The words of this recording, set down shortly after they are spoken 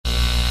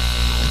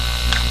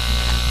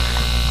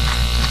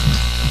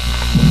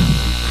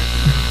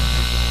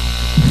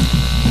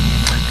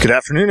Good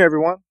afternoon,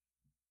 everyone.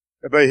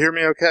 Everybody hear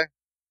me okay?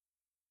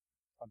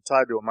 I'm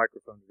tied to a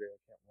microphone today. I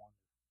can't wander.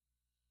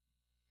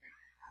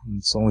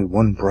 It's only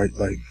one bright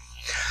light.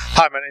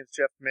 Hi, my name is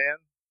Jeff Mann.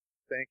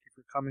 Thank you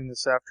for coming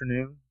this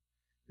afternoon.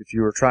 If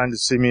you were trying to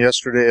see me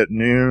yesterday at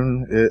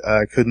noon,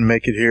 I couldn't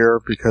make it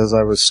here because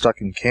I was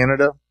stuck in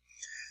Canada.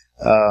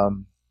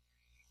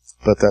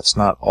 But that's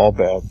not all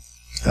bad.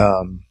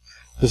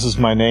 This is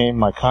my name,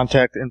 my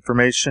contact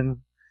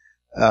information.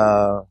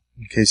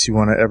 In case you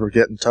want to ever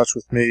get in touch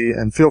with me,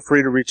 and feel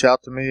free to reach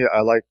out to me.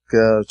 I like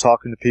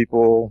talking to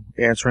people,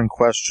 answering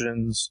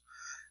questions.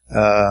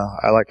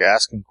 I like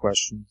asking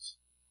questions.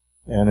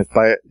 And if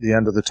by the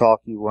end of the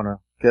talk you want to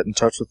get in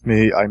touch with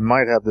me, I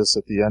might have this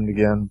at the end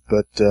again,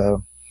 but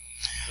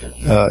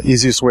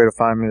easiest way to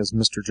find me is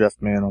Mr. Jeff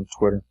Mann on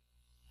Twitter.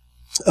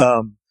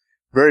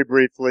 Very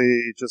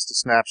briefly, just a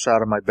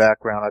snapshot of my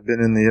background. I've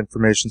been in the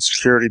information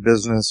security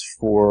business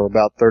for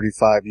about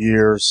 35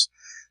 years.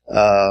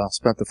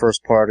 Spent the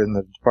first part in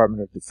the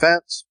Department of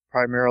Defense,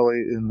 primarily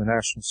in the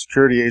National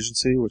Security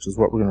Agency, which is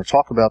what we're going to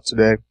talk about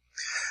today.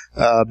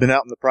 Been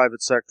out in the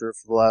private sector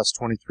for the last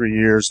 23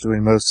 years,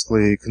 doing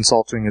mostly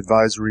consulting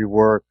advisory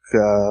work.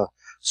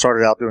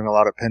 Started out doing a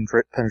lot of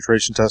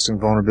penetration testing,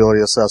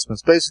 vulnerability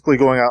assessments, basically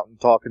going out and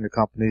talking to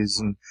companies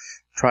and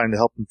trying to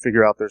help them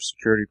figure out their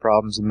security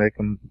problems and make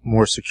them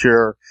more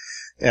secure.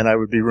 And I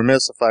would be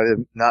remiss if I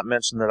did not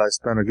mention that I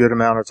spent a good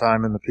amount of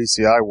time in the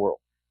PCI world.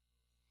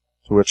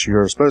 To which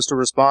you're supposed to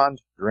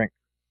respond, drink.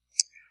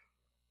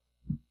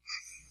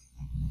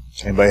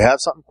 Does anybody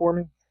have something for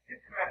me?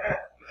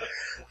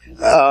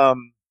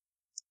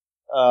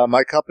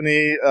 My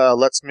company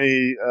lets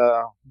me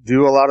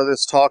do a lot of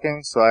this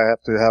talking, so I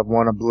have to have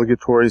one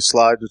obligatory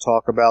slide to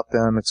talk about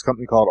them. It's a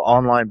company called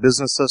Online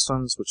Business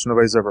Systems, which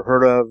nobody's ever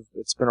heard of.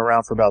 It's been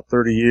around for about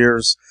 30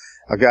 years.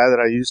 A guy that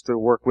I used to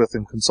work with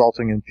in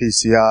consulting in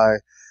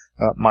PCI,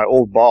 my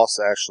old boss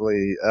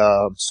actually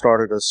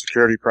started a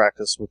security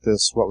practice with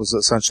this, what was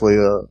essentially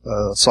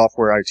a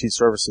software IT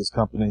services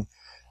company,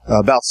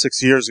 about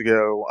 6 years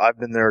ago. I've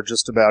been there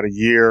just about a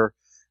year.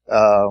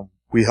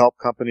 We help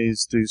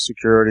companies do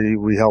security.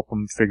 We help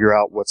them figure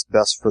out what's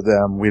best for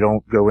them. We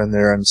don't go in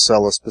there and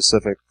sell a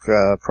specific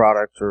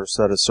product or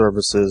set of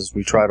services.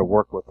 We try to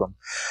work with them.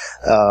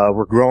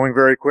 We're growing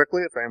very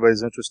quickly. If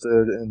anybody's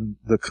interested in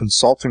the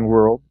consulting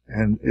world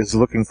and is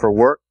looking for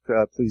work,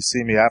 please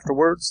see me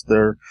afterwards.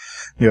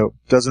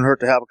 Doesn't hurt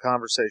to have a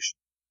conversation.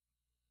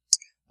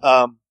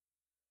 I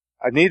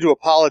need to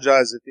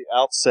apologize at the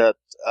outset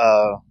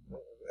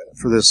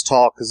for this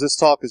talk, because this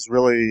talk is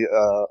really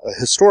a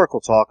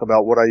historical talk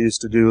about what I used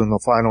to do in the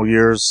final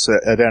years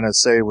at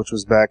NSA, which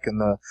was back in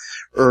the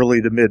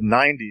early to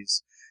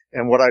mid-90s.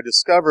 And what I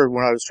discovered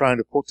when I was trying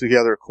to put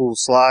together cool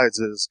slides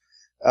is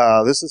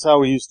this is how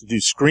we used to do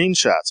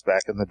screenshots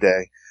back in the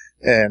day.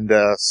 And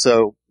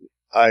so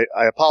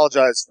I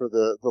apologize for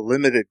the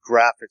limited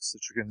graphics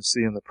that you're going to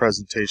see in the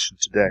presentation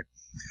today.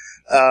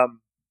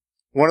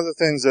 One of the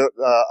things that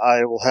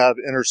I will have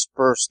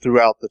interspersed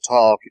throughout the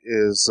talk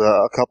is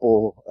a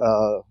couple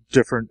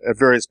different, at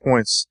various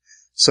points,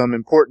 some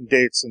important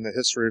dates in the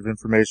history of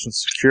information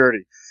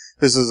security.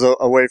 This is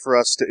a way for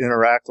us to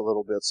interact a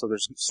little bit. So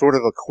there's sort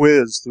of a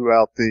quiz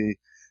throughout the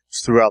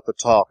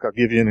talk. I'll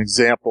give you an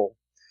example.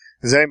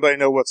 Does anybody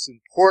know what's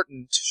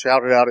important?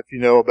 Shout it out if you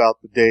know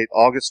about the date,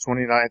 August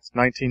 29th,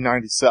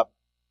 1997.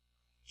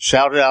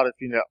 Shout it out if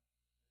you know.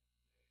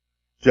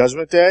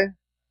 Judgment Day?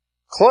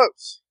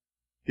 Close.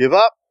 Give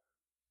up?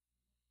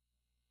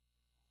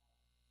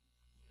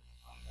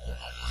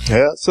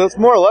 Yeah, so it's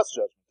more or less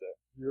Judgment Day.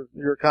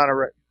 You're kind of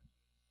right.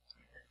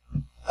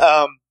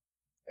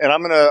 And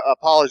I'm going to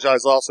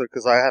apologize also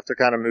because I have to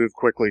kind of move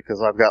quickly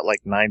because I've got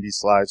like 90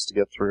 slides to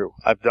get through.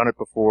 I've done it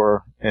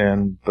before,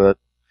 but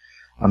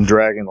I'm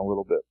dragging a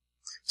little bit.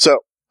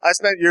 So I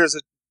spent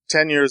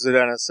 10 years at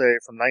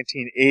NSA from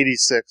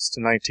 1986 to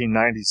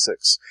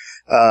 1996.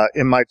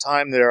 In my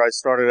time there, I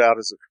started out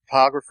as a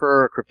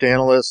cryptographer, a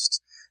CryptAnalyst.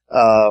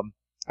 I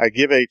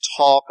give a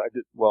talk. I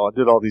did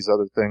all these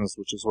other things,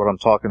 which is what I'm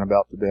talking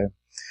about today.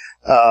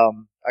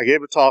 I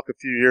gave a talk a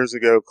few years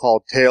ago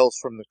called Tales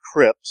from the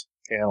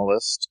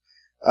CryptAnalyst,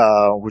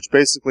 which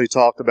basically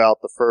talked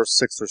about the first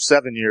 6 or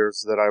 7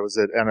 years that I was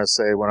at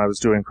NSA when I was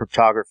doing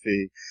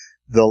cryptography.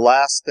 The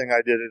last thing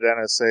I did at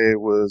NSA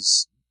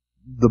was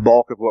the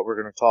bulk of what we're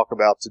going to talk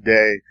about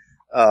today,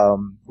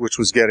 which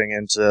was getting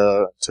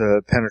into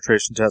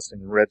penetration testing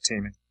and red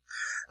teaming.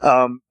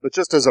 But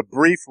just as a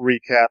brief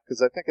recap,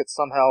 because I think it's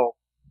somehow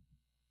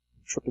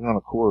tripping on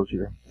a cord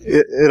here.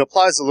 It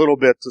applies a little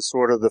bit to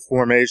sort of the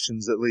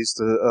formations, at least,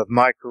 of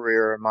my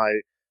career and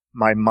my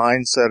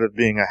mindset of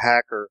being a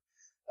hacker.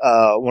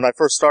 When I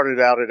first started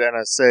out at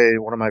NSA,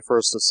 one of my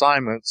first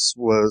assignments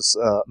was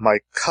my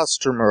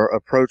customer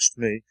approached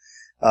me.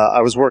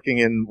 I was working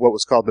in what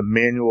was called the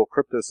manual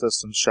crypto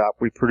systems shop.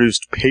 We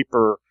produced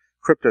paper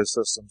crypto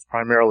systems,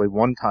 primarily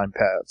one-time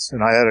pads.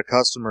 And I had a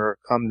customer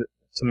come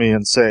to me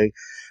and say,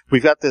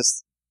 "We've got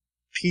this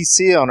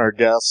PC on our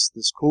desk,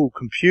 this cool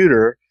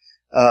computer.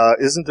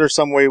 Isn't there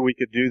some way we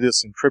could do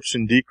this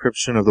encryption,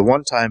 decryption of the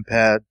one-time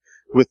pad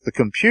with the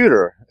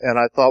computer. And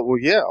I thought, well,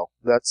 yeah,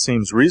 that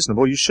seems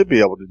reasonable. You should be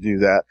able to do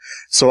that.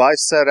 So I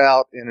set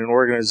out in an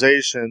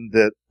organization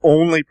that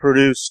only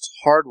produced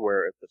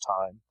hardware at the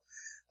time,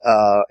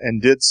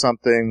 and did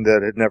something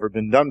that had never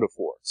been done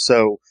before.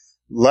 So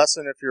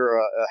lesson, if you're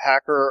a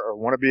hacker or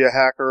want to be a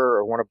hacker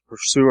or want to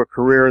pursue a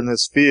career in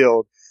this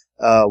field,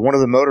 one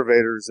of the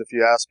motivators, if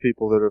you ask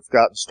people that have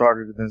gotten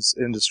started in this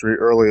industry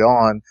early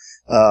on,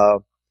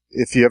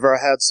 if you ever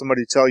had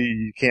somebody tell you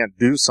you can't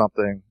do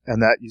something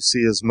and that you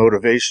see as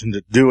motivation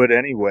to do it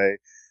anyway,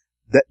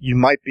 that you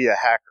might be a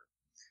hacker.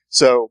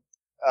 So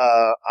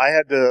I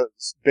had to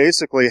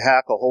basically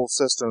hack a whole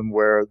system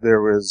where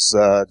there was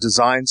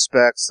design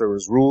specs, there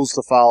was rules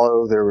to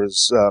follow, there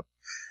was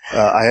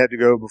I had to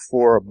go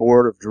before a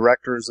board of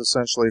directors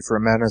essentially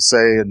from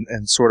NSA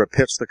and sort of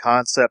pitch the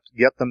concept,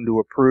 get them to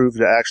approve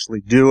to actually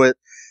do it,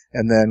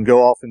 and then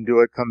go off and do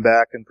it, come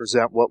back and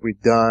present what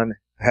we'd done.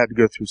 Had to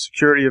go through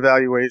security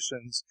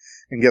evaluations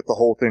and get the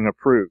whole thing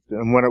approved.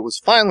 And when it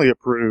was finally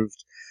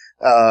approved,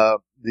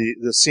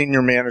 the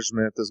senior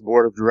management, this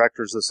board of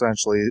directors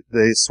essentially,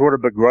 they sort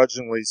of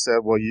begrudgingly said,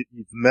 well,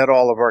 you've met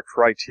all of our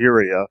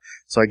criteria,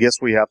 so I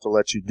guess we have to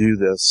let you do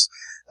this.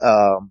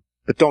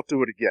 But don't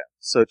do it again.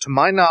 So to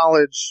my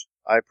knowledge,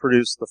 I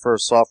produced the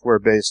first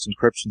software-based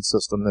encryption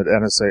system that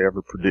NSA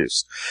ever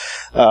produced.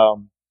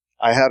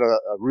 I had a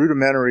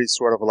rudimentary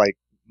sort of like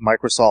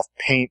Microsoft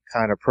Paint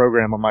kind of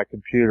program on my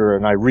computer,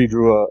 and I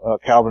redrew a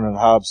Calvin and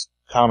Hobbes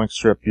comic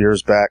strip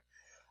years back.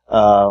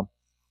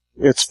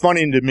 It's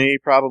funny to me,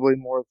 probably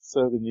more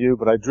so than you,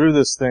 but I drew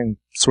this thing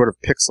sort of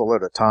pixel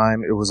at a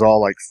time. It was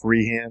all like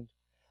freehand.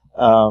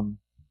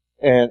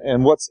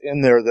 And what's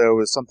in there,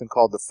 though, is something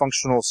called the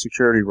Functional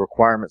Security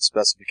Requirement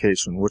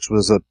Specification, which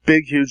was a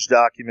big, huge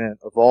document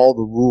of all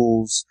the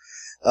rules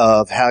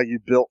of how you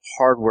built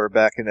hardware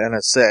back in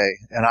NSA,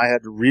 and I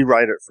had to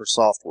rewrite it for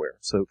software,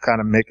 so kind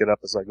of make it up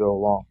as I go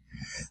along.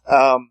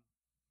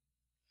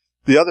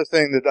 The other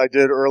thing that I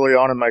did early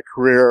on in my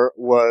career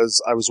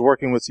was I was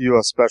working with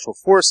U.S. Special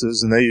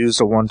Forces, and they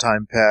used a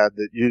one-time pad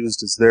that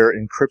used as their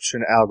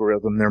encryption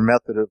algorithm. Their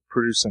method of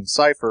producing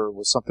cipher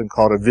was something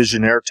called a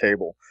Visionaire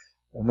table,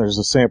 and there's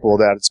a sample of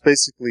that. It's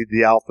basically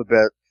the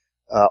alphabet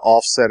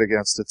offset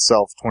against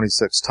itself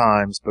 26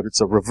 times, but it's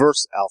a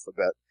reverse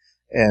alphabet.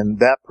 And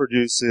that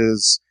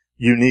produces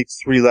unique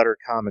three-letter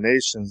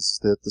combinations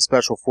that the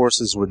Special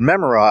Forces would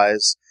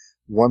memorize,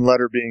 one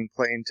letter being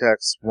plain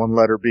text, one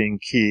letter being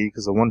key,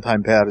 because a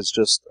one-time pad is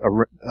just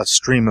a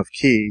stream of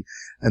key,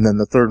 and then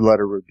the third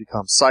letter would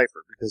become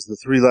cipher. Because the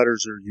three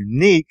letters are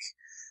unique,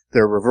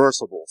 they're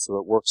reversible, so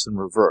it works in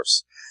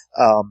reverse.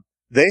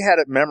 They had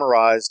it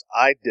memorized,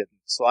 I didn't.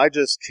 So I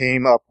just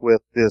came up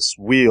with this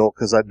wheel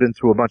because I'd been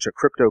through a bunch of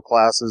crypto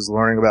classes,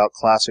 learning about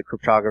classic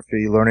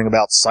cryptography, learning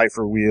about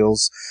cipher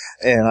wheels,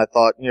 and I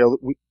thought,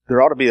 there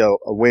ought to be a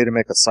way to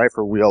make a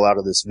cipher wheel out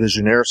of this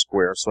Visionaire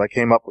square. So I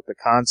came up with the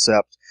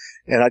concept,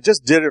 and I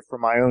just did it for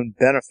my own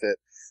benefit.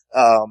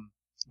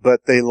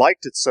 But they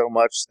liked it so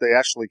much, they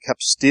actually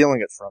kept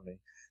stealing it from me.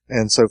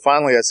 And so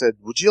finally I said,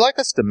 would you like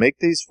us to make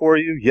these for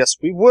you? Yes,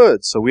 we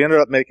would. So we ended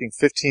up making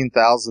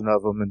 15,000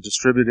 of them and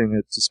distributing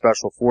it to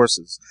Special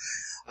Forces.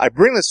 I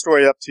bring this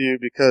story up to you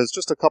because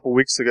just a couple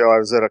weeks ago I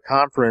was at a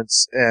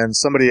conference and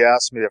somebody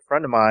asked me, a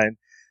friend of mine,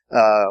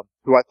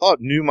 who I thought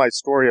knew my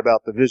story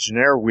about the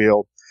Visionaire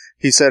wheel,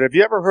 he said, have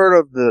you ever heard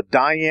of the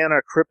Diana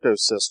crypto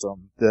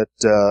system that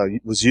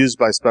was used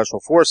by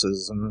Special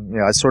Forces?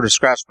 And I sort of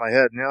scratched my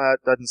head. That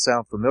doesn't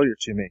sound familiar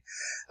to me.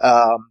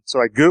 So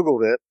I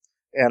Googled it,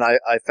 and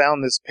I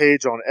found this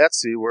page on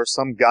Etsy where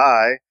some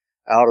guy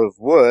out of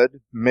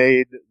wood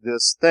made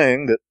this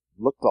thing that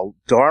looked a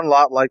darn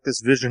lot like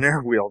this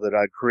Visionaire wheel that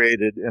I'd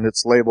created, and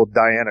it's labeled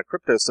Diana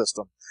Crypto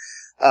System.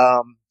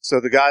 So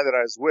the guy that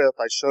I was with,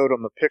 I showed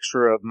him a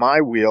picture of my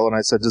wheel, and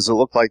I said, does it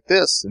look like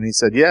this? And he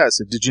said, yeah. I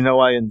said, did you know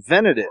I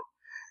invented it?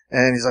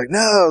 And he's like,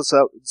 no.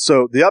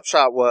 So the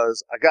upshot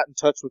was I got in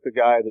touch with the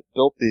guy that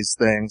built these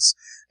things,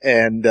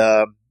 and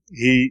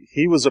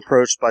he was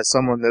approached by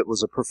someone that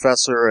was a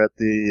professor at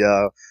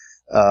the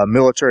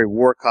Military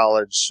War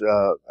College.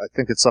 I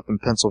think it's up in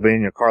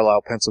Pennsylvania,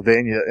 Carlisle,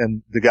 Pennsylvania,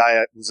 and the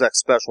guy was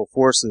ex-Special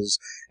Forces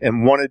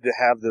and wanted to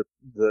have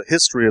the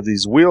history of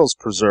these wheels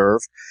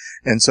preserved,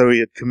 and so he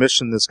had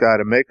commissioned this guy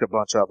to make a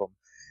bunch of them.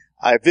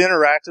 I've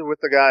interacted with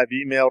the guy, I've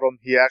emailed him,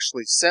 he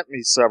actually sent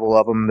me several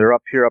of them. They're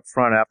up here up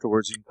front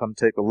afterwards, you can come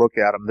take a look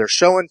at them. They're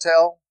show and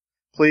tell,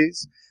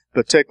 please,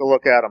 but take a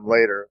look at them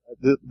later.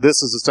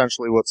 This is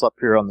essentially what's up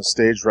here on the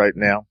stage right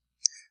now.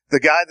 The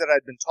guy that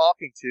I'd been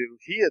talking to,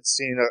 he had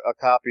seen a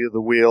copy of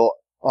the wheel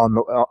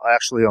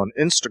actually on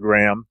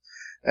Instagram,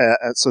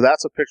 and so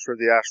that's a picture of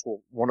the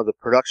actual one of the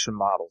production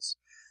models.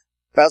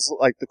 That's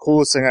like the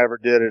coolest thing I ever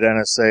did at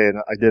NSA,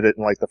 and I did it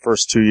in like the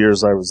first 2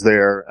 years I was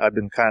there. I've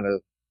been kind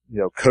of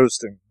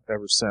coasting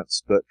ever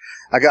since. But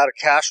I got a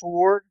cash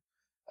award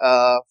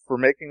for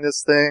making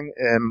this thing,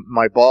 and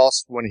my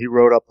boss, when he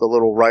wrote up the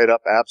little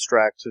write-up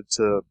abstract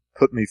to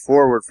put me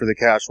forward for the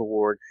cash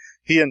award,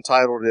 he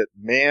entitled it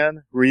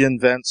Man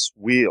Reinvents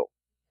Wheel.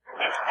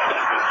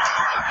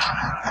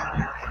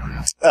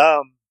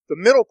 The the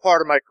middle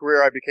part of my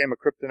career, I became a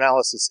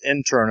cryptanalysis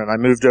intern, and I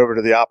moved over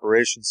to the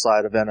operations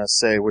side of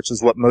NSA, which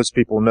is what most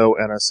people know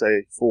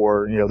NSA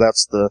for.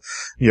 That's the,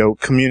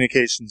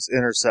 communications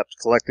intercept,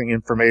 collecting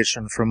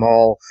information from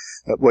all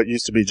what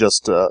used to be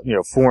just,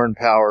 foreign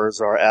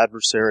powers, our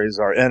adversaries,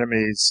 our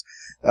enemies.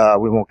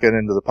 We won't get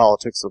into the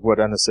politics of what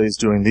NSA is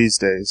doing these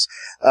days.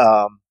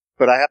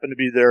 But I happened to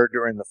be there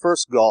during the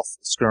first Gulf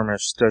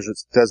skirmish,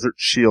 Desert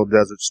Shield,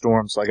 Desert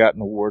Storm, so I got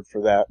an award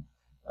for that.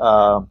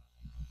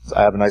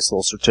 I have a nice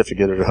little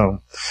certificate at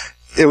home.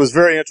 It was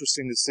very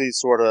interesting to see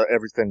sort of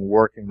everything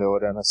working, though,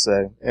 at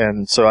NSA.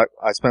 And so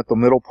I spent the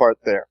middle part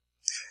there.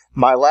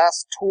 My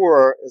last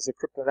tour as a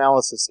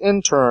cryptanalysis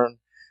intern,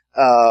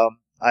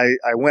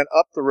 I went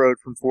up the road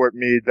from Fort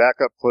Meade,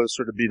 back up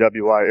closer to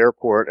BWI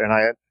Airport, and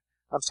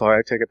I'm sorry,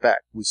 I take it back.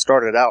 We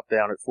started out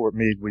down at Fort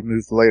Meade. We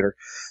moved later.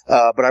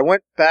 But I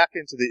went back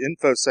into the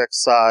InfoSec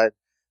side,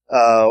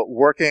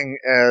 working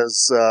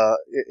as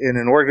in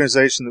an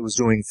organization that was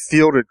doing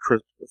fielded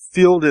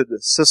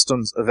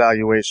systems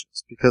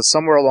evaluations, because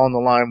somewhere along the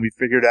line we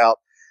figured out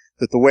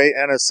that the way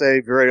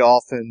NSA very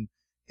often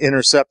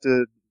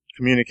intercepted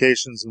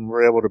communications and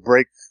were able to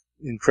break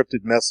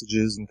encrypted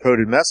messages and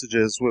coded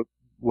messages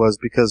was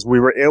because we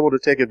were able to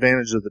take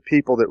advantage of the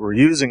people that were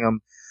using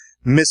them,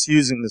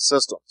 misusing the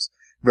systems.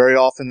 Very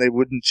often they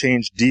wouldn't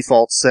change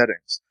default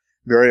settings.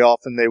 Very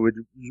often they would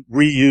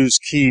reuse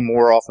key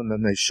more often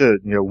than they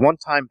should.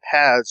 One-time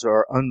pads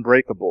are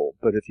unbreakable,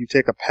 but if you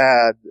take a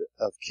pad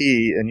of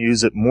key and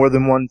use it more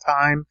than one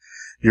time,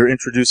 you're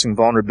introducing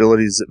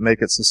vulnerabilities that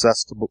make it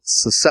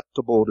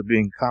susceptible to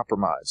being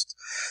compromised.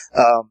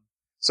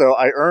 So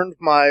I earned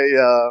my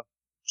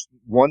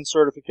one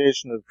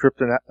certification of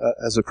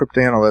as a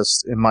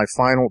cryptanalyst in my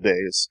final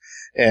days,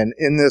 and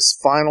in this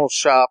final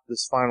shop,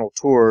 this final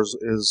tours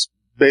is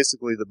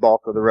basically the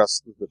bulk of the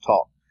rest of the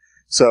talk.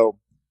 So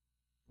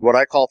what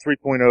I call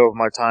 3.0 of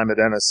my time at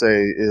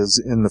NSA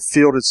is in the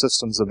Fielded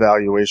Systems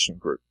Evaluation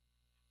Group.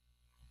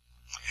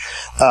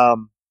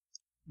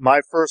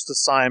 My first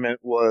assignment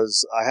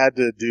was I had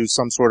to do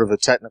some sort of a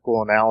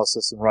technical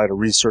analysis and write a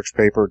research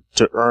paper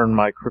to earn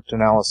my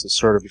cryptanalysis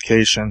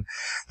certification.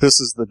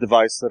 This is the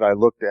device that I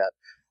looked at.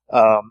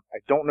 I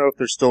don't know if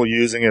they're still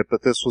using it,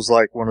 but this was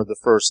like one of the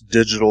first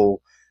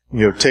digital,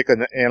 take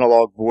an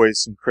analog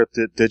voice, encrypt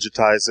it,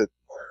 digitize it.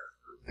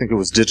 I think it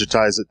was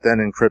digitize it, then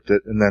encrypt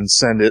it, and then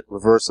send it,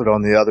 reverse it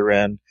on the other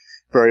end.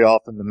 Very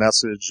often the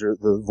message or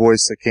the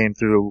voice that came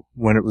through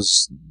when it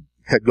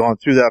had gone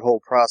through that whole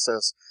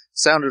process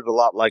sounded a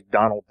lot like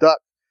Donald Duck,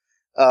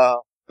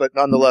 but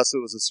nonetheless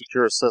it was a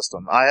secure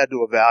system. I had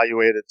to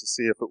evaluate it to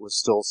see if it was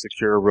still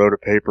secure, wrote a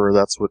paper.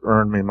 That's what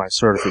earned me my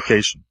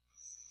certification.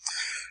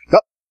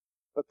 Yep.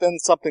 But then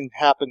something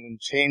happened and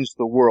changed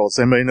the world. Does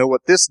anybody know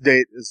what this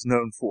date is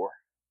known for?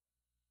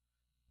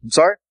 I'm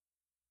sorry?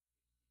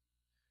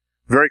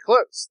 Very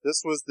close.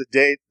 This was the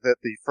date that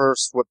the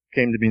first, what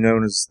came to be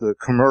known as the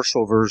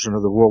commercial version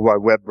of the World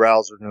Wide Web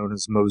browser known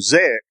as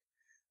Mosaic,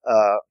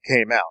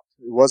 came out.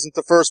 It wasn't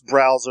the first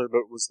browser, but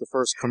it was the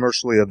first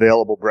commercially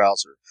available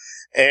browser.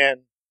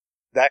 And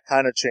that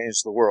kind of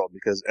changed the world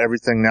because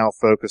everything now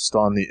focused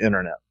on the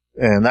internet.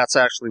 And that's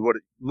actually what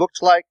it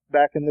looked like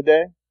back in the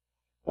day.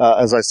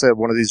 As I said,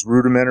 one of these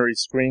rudimentary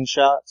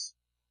screenshots.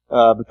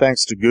 But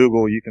thanks to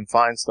Google, you can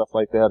find stuff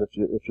like that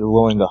if you're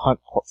willing to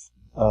hunt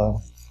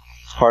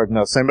hard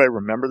enough. Does anybody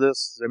remember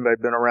this? Has anybody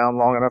been around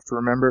long enough to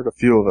remember it? A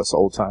few of us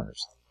old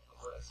timers.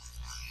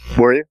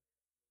 Were you?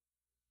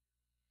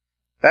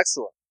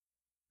 Excellent.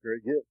 Very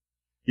good.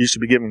 You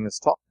should be giving this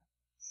talk.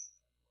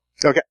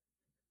 Okay.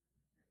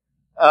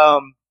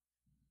 And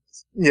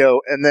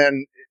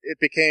then it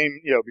became,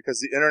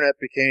 because the internet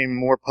became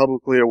more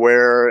publicly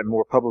aware and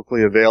more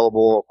publicly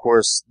available, of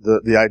course,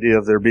 the idea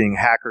of there being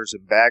hackers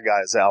and bad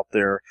guys out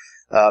there,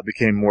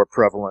 became more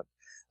prevalent.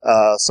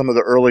 Some of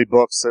the early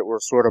books that were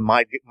sort of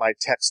my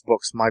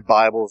textbooks, my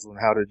Bibles on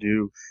how to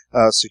do,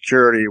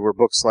 security were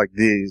books like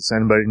these.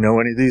 Anybody know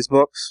any of these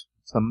books?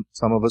 Some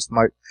of us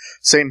might.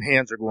 Same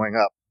hands are going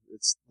up.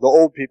 It's the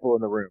old people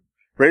in the room.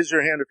 Raise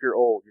your hand if you're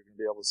old. You're going to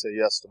be able to say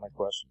yes to my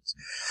questions.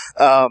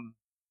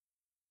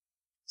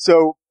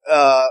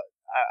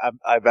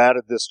 I've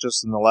added this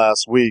just in the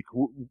last week.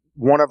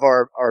 One of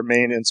our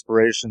main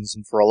inspirations,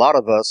 and for a lot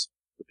of us,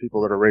 the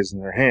people that are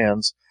raising their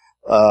hands,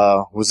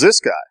 was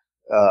this guy.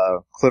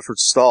 Clifford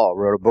Stahl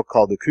wrote a book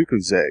called The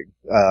Cuckoo's Egg.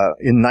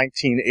 In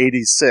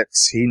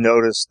 1986, he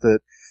noticed that,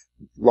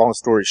 long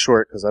story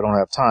short, because I don't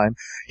have time,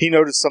 he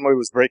noticed somebody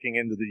was breaking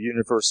into the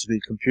university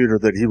computer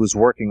that he was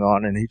working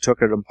on, and he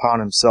took it upon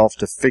himself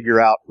to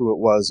figure out who it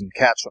was and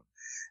catch him.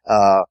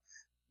 A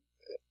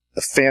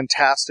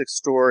fantastic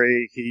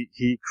story.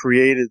 He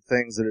created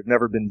things that had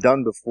never been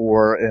done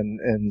before,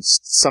 and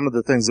some of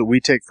the things that we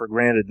take for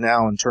granted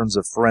now in terms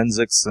of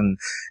forensics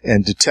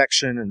and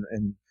detection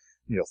and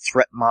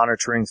threat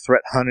monitoring,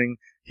 threat hunting.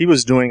 He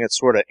was doing it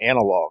sort of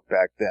analog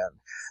back then.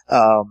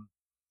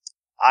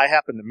 I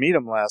happened to meet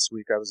him last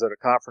week. I was at a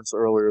conference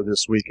earlier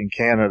this week in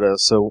Canada.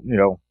 So,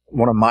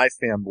 one of my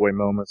fanboy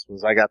moments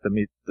was I got to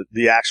meet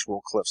the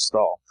actual Cliff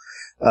Stahl.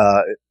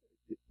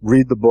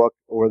 read the book,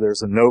 or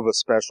there's a Nova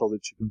special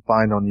that you can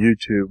find on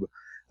YouTube.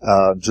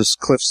 Just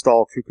Cliff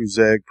Stall Cuckoo's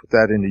Egg, put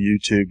that into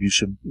YouTube.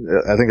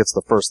 I think it's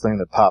the first thing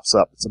that pops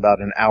up. It's about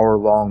an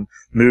hour-long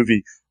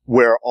movie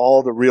where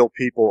all the real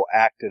people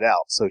acted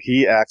out. So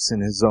he acts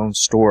in his own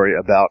story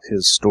about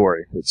his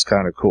story. It's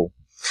kind of cool.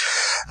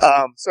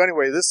 So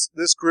anyway,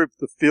 this group,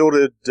 the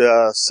Fielded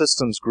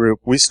Systems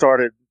group, we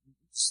started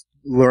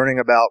learning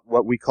about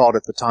what we called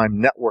at the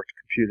time networked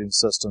computing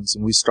systems,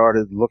 and we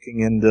started looking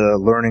into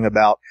learning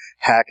about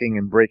hacking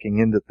and breaking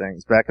into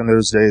things. Back in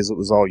those days, it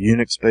was all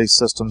Unix-based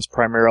systems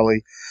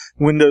primarily.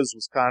 Windows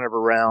was kind of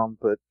around,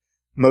 but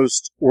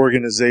most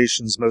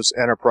organizations, most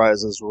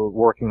enterprises were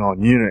working on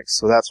Unix,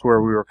 so that's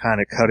where we were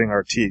kind of cutting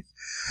our teeth.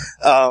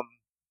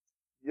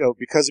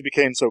 Because it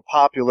became so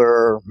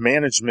popular,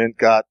 management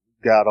got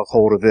a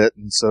hold of it,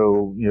 and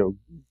so,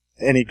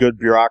 any good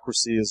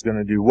bureaucracy is going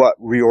to do what?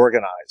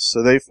 Reorganize.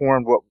 So they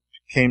formed what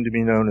came to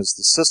be known as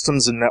the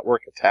Systems and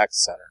Network Attack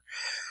Center,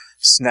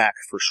 SNAC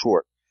for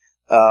short.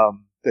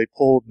 They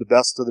pulled the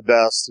best of the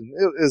best, and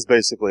it is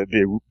basically a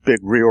big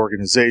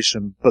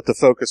reorganization, but the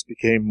focus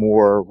became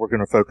more, we're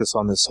going to focus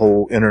on this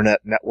whole internet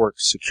network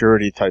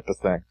security type of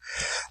thing.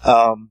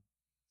 I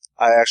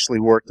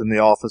actually worked in the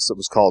office that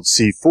was called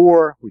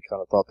C4. We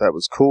kind of thought that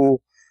was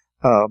cool.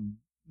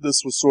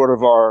 This was sort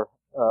of our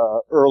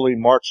early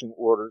marching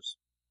orders.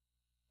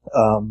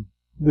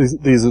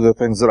 These are the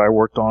things that I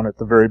worked on at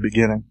the very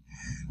beginning.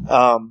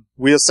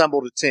 We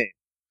assembled a team.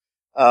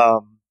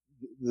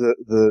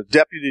 The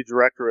deputy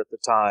director at the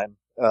time,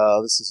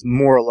 this is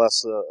more or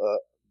less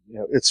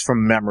it's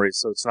from memory,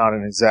 so it's not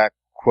an exact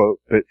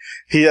quote, but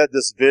he had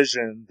this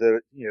vision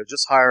that,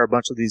 just hire a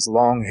bunch of these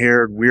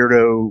long-haired,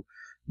 weirdo,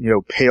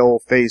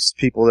 pale-faced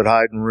people that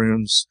hide in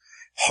rooms,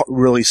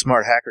 really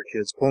smart hacker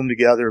kids, pull them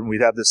together, and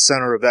we'd have this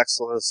center of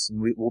excellence,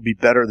 and we'll be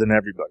better than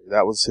everybody.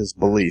 That was his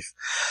belief.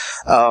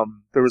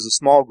 There was a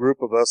small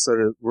group of us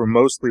that were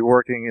mostly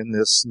working in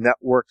this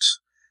networked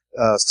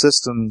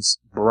systems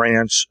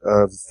branch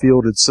of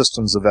Fielded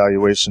Systems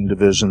Evaluation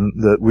Division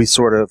that we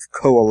sort of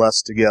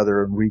coalesced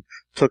together, and we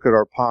took it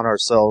upon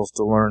ourselves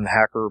to learn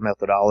hacker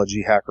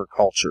methodology, hacker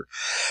culture.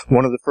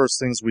 One of the first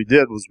things we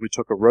did was we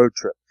took a road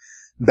trip.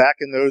 Back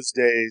in those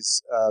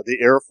days, the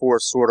Air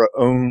Force sort of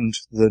owned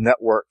the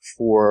network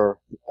for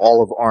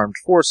all of armed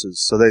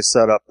forces. So they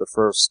set up the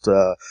first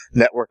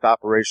network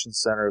operations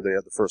center. They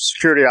had the first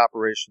security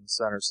operations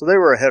center. So they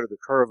were ahead of the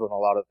curve on a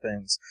lot of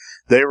things.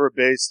 They were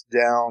based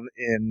down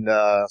in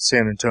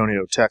San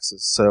Antonio,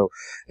 Texas.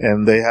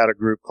 And they had a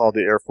group called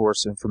the Air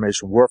Force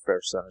Information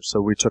Warfare Center. So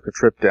we took a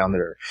trip down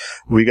there.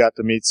 We got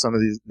to meet some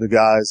of the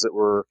guys that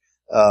were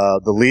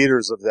the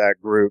leaders of that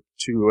group,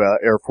 two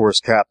Air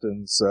Force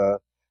captains,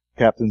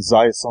 Captain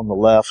Zeiss on the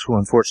left, who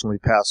unfortunately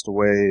passed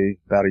away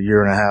about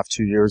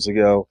 2 years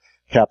ago.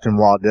 Captain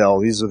Waddell.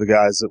 These are the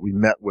guys that we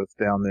met with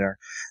down there.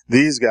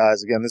 These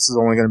guys, again, this is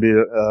only going to be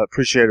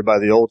appreciated by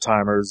the old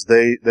timers.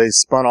 They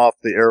spun off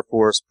the Air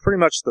Force, pretty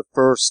much the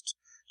first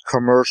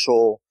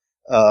commercial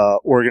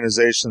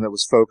organization that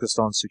was focused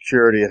on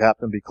security. It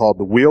happened to be called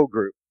the Wheel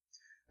Group.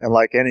 And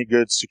like any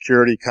good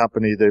security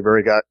company, they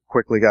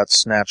quickly got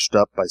snatched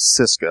up by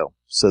Cisco.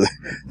 So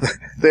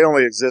they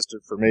only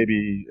existed for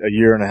maybe 1.5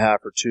 years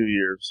or 2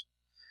 years.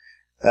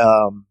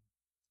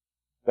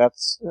 That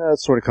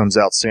sort of comes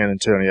out San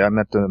Antonio. I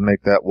meant to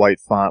make that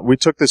white font. We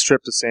took this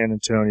trip to San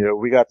Antonio.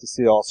 We got to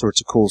see all sorts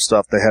of cool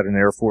stuff. They had an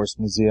Air Force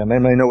museum.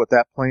 Anybody know what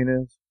that plane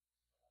is?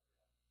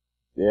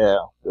 Yeah.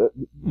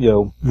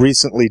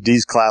 Recently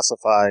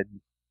declassified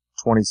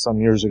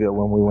 20-some years ago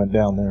when we went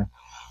down there.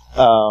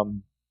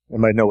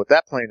 Anybody know what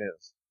that plane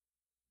is?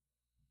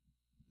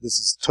 This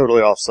is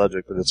totally off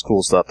subject, but it's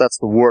cool stuff. That's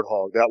the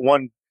Warthog. That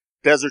one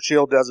Desert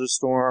Shield, Desert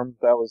Storm,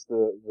 that was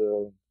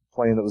the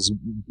plane that was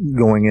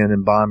going in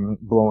and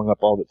blowing up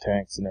all the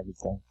tanks and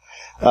everything.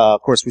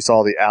 Of course, we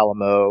saw the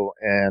Alamo,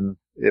 and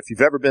if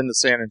you've ever been to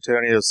San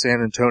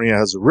Antonio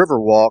has a river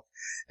walk,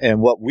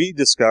 and what we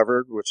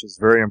discovered, which is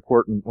very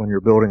important when you're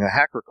building a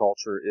hacker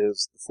culture,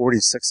 is the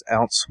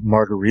 46-ounce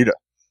margarita.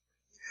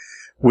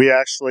 We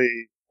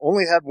actually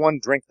only had one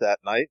drink that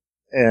night,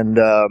 and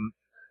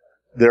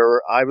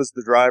I was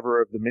the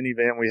driver of the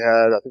minivan we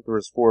had. I think there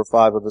was 4 or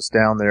 5 of us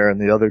down there,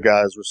 and the other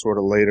guys were sort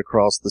of laid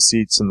across the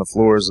seats and the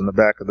floors in the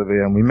back of the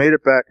van. We made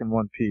it back in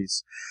one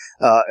piece,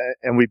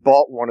 and we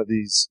bought one of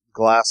these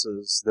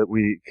glasses that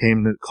we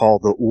came to call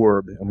the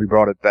Orb, and we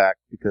brought it back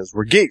because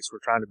we're geeks. We're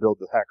trying to build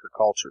the hacker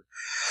culture.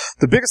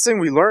 The biggest thing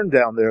we learned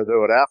down there,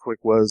 though, at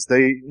AFWIC was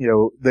they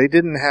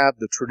didn't have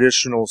the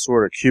traditional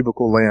sort of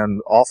cubicle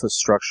land office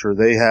structure.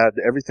 They had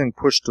everything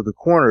pushed to the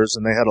corners,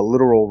 and they had a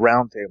literal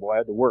round table. I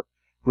had to work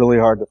really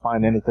hard to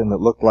find anything that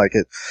looked like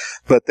it.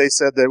 But they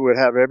said they would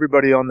have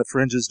everybody on the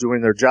fringes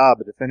doing their job,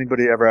 but if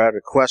anybody ever had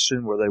a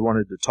question where they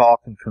wanted to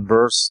talk and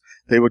converse,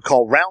 they would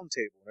call round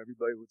table, and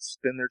everybody would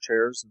spin their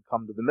chairs and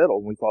come to the middle.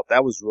 And we thought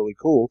that was really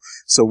cool.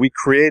 So we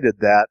created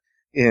that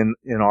in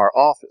our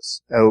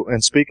office. Oh,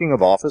 and speaking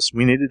of office,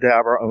 we needed to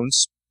have our own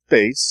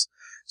space.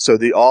 So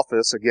the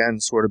office, again,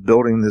 sort of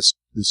building this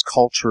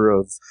culture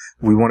of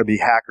we want to be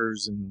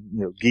hackers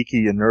and,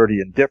 geeky and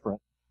nerdy and different.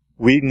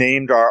 we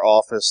named our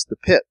office the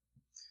Pit.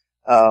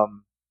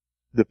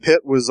 The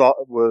Pit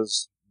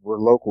we're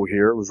local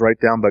here. It was right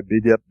down by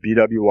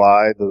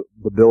BWI,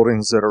 the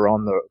buildings that are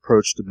on the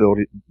approach to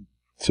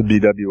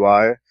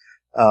BWI.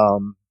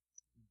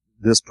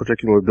 This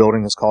particular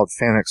building is called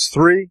Fanix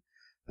 3.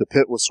 The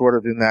Pit was sort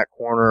of in that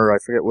corner. I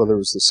forget whether it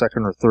was the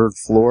second or third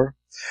floor.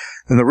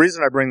 And the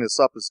reason I bring this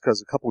up is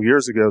because a couple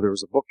years ago there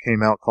was a book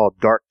came out called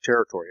Dark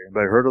Territory.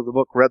 Anybody heard of the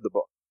book? Read the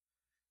book?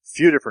 A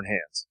few different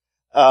hands.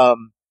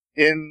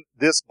 In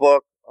this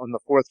book, on the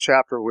 4th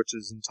chapter, which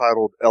is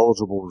entitled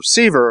Eligible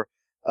Receiver,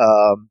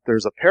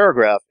 there's a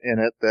paragraph in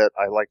it that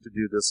I like to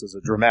do this as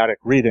a dramatic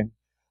reading.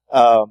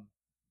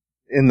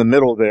 In the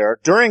middle there,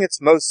 during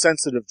its most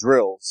sensitive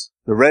drills,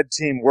 the Red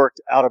Team worked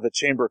out of a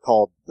chamber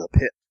called the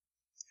Pit,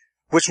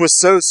 which was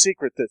so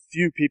secret that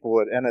few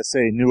people at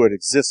NSA knew it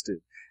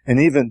existed, and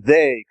even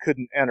they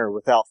couldn't enter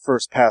without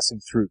first passing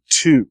through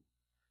 2,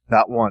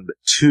 not 1, but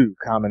 2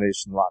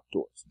 combination locked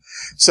doors.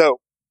 So,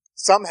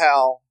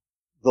 somehow,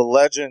 the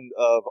legend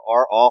of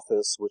our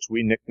office, which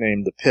we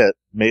nicknamed the Pit,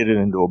 made it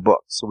into a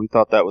book. So we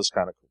thought that was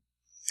kind of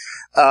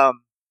cool.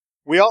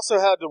 We also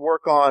had to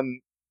work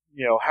on,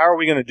 how are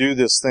we going to do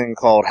this thing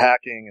called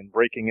hacking and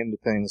breaking into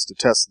things to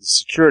test the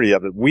security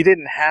of it? We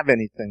didn't have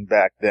anything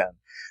back then.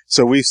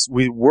 So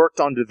we worked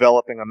on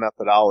developing a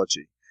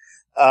methodology.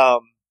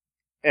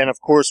 And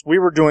of course, we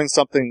were doing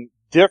something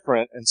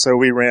different, and so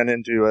we ran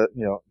into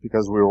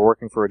because we were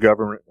working for a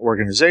government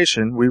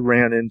organization, we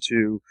ran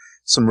into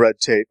some red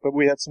tape, but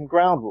we had some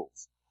ground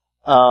rules.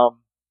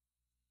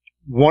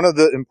 One of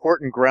the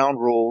important ground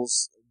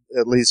rules,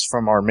 at least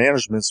from our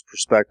management's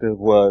perspective,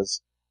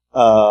 was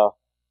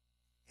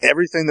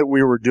everything that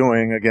we were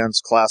doing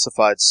against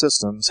classified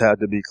systems had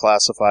to be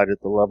classified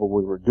at the level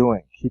we were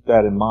doing. Keep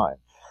that in mind.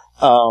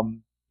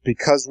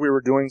 Because we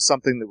were doing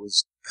something that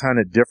was kind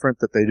of different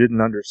that they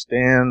didn't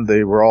understand.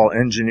 They were all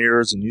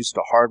engineers and used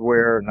to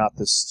hardware, not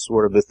this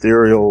sort of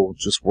ethereal,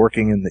 just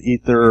working in the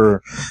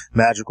ether,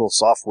 magical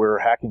software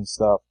hacking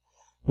stuff.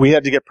 We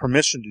had to get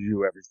permission to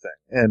do everything.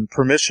 And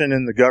permission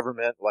in the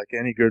government, like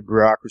any good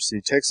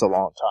bureaucracy, takes a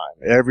long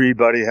time.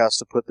 Everybody has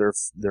to put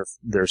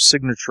their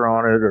signature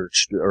on it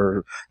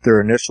or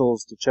their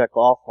initials to check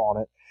off on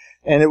it.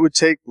 And it would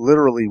take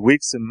literally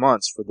weeks and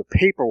months for the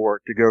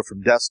paperwork to go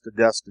from desk to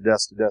desk to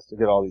desk to desk to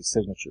get all these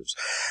signatures.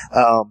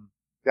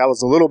 That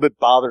was a little bit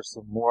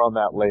bothersome. More on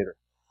that later.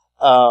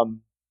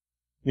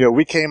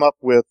 We came up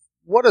with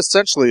what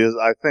essentially is,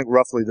 I think,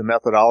 roughly the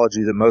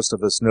methodology that most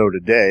of us know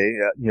today.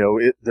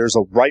 There's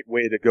a right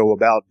way to go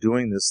about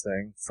doing this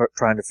thing,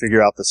 trying to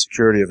figure out the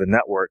security of a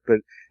network, but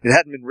it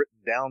hadn't been written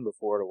down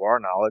before to our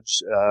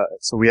knowledge,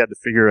 so we had to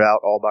figure it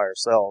out all by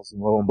ourselves,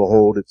 and lo and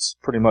behold, it's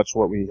pretty much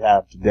what we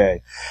have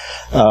today.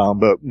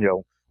 But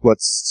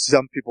what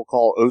some people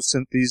call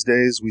OSINT these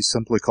days, we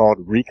simply called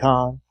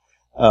recon.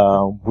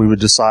 We would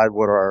decide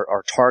what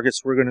our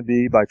targets were going to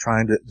be by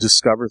trying to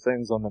discover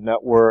things on the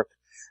network,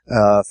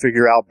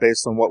 figure out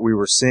based on what we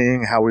were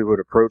seeing how we would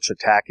approach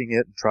attacking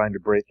it and trying to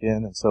break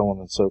in, and so on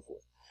and so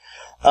forth.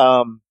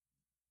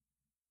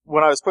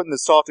 When I was putting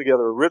this talk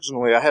together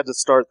originally, I had to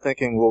start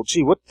thinking, well,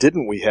 gee, what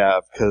didn't we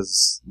have?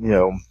 Because,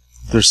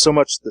 there's so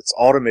much that's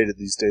automated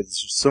these days.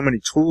 There's so many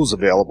tools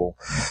available.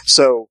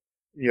 So,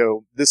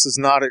 this is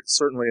not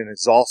certainly an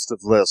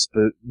exhaustive list,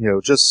 but,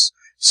 just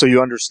so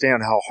you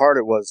understand how hard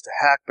it was to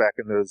hack back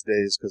in those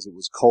days, because it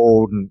was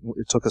cold and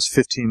it took us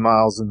 15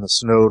 miles in the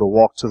snow to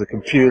walk to the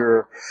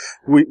computer.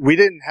 We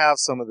didn't have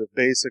some of the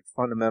basic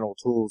fundamental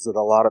tools that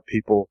a lot of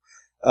people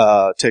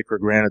take for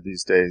granted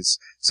these days.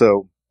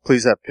 So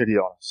please have pity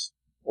on us,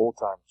 old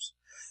timers.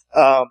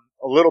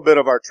 A little bit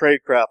of our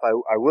tradecraft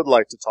I would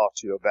like to talk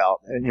to you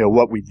about, and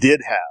what we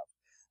did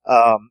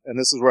have. And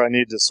this is where I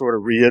need to sort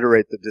of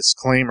reiterate the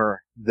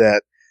disclaimer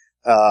that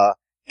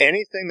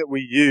anything that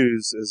we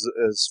use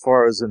as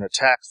far as an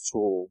attack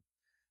tool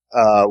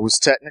was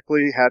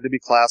technically had to be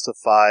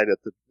classified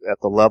at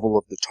the level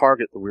of the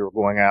target that we were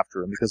going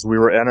after. And because we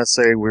were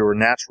NSA, we were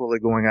naturally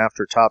going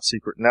after top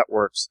secret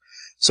networks.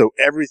 So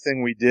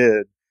everything we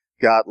did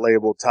got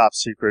labeled top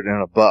secret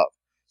and above.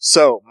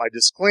 So my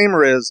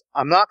disclaimer is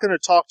I'm not going to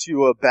talk to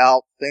you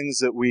about things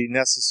that we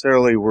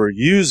necessarily were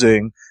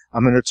using.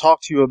 I'm going to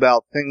talk to you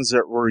about things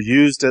that were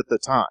used at the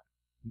time.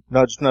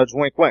 Nudge, nudge,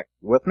 wink, wink.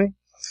 You with me?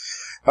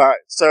 All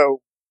right.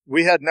 So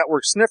we had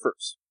network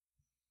sniffers.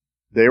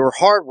 They were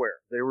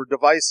hardware. They were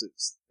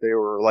devices. They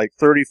were like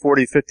 30,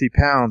 40, 50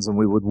 pounds, and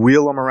we would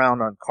wheel them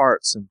around on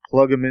carts and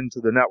plug them into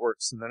the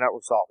networks in the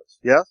network's office.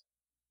 Yes?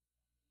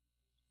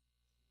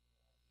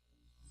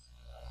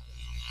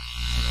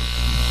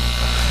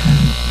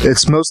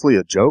 It's mostly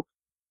a joke.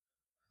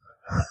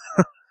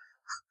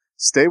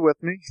 Stay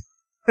with me.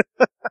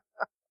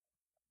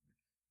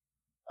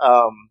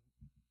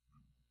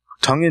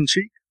 Tongue in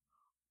cheek.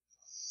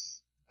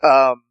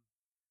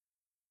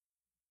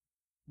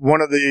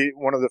 One of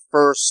the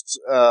first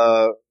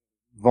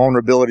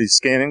vulnerability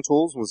scanning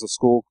tools was a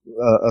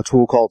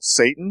tool called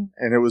Satan,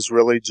 and it was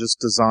really just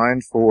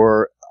designed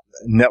for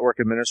network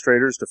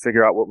administrators to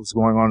figure out what was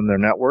going on in their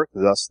network,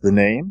 thus the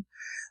name.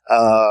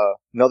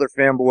 Another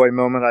fanboy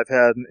moment I've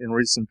had in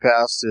recent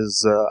past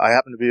is I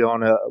happened to be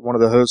on one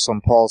of the hosts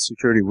on Paul's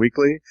Security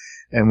Weekly,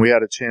 and we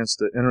had a chance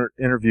to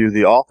interview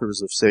the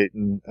authors of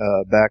Satan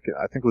back,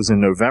 I think it was in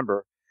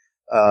November,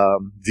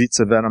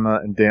 Vitsa Venema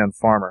and Dan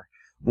Farmer.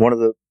 One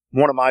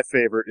of my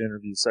favorite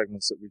interview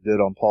segments that we did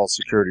on Paul's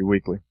Security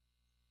Weekly.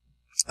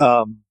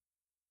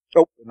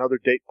 Another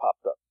date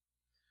popped up.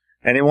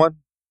 Anyone?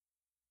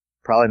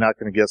 Probably not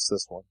going to guess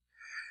this one.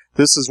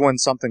 This is when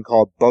something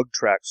called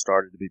BugTrack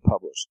started to be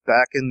published.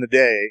 Back in the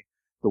day,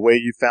 the way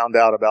you found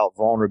out about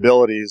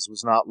vulnerabilities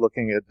was not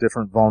looking at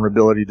different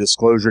vulnerability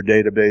disclosure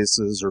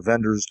databases or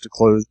vendors'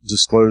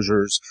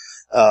 disclosures.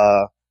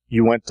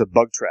 You went to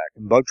BugTrack.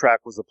 And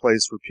BugTrack was a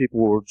place where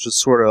people were just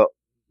sort of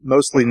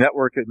mostly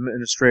network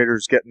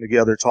administrators getting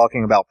together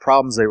talking about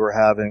problems they were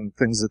having,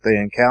 things that they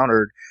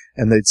encountered,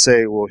 and they'd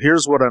say, well,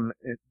 here's what I'm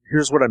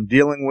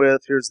dealing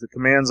with, here's the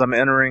commands I'm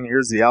entering,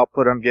 here's the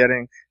output I'm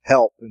getting,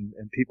 help,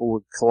 and people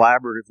would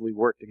collaboratively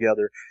work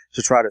together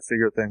to try to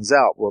figure things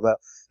out. Well,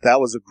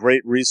 that was a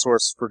great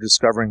resource for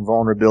discovering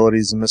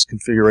vulnerabilities and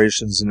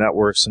misconfigurations in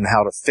networks and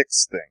how to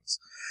fix things.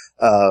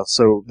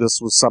 So this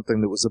was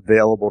something that was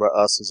available to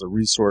us as a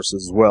resource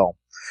as well.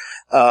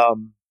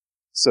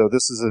 So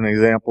this is an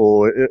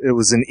example. It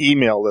was an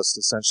email list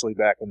essentially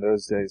back in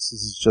those days.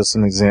 This is just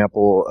an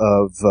example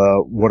of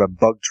what a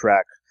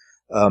BugTrack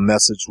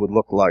message would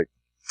look like.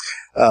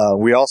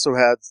 We also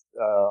had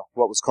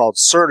what was called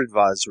CERT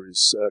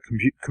advisories,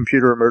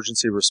 Computer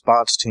Emergency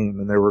Response Team,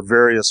 and there were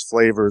various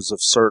flavors of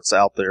CERTs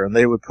out there, and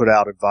they would put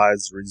out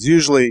advisories,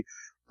 usually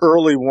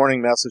early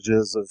warning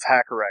messages of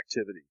hacker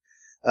activity.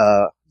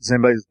 Has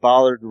anybody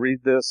bothered to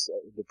read this?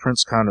 The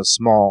print's kind of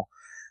small.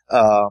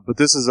 But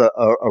this is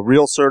a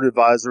real CERT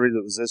advisory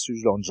that was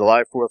issued on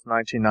July 4th,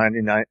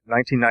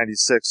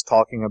 1996,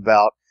 talking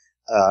about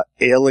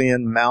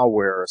alien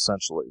malware,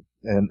 essentially,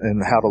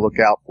 and how to look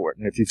out for it.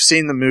 And if you've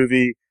seen the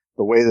movie,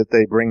 the way that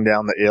they bring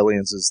down the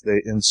aliens is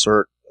they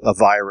insert a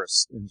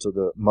virus into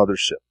the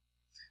mothership.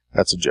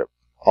 That's a joke.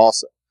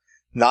 Also,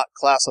 not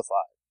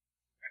classified.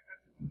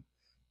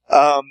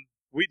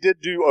 We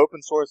did do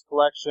open source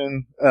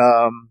collection.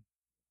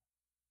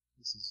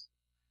 This is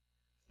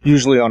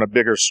usually on a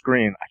bigger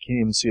screen. I can't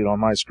even see it on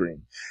my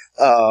screen.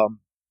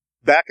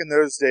 Back in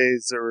those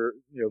days, there were,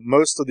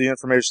 most of the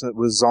information that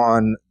was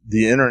on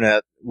the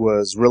internet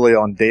was really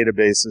on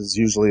databases,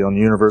 usually on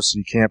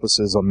university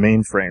campuses, on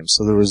mainframes.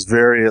 So there was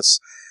various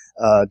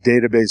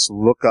database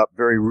lookup,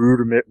 very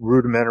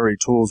rudimentary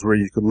tools where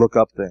you could look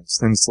up things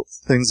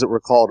that were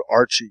called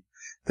Archie,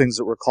 things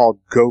that were called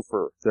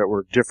Gopher, that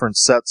were different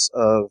sets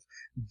of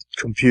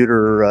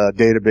computer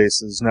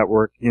databases,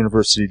 network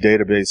university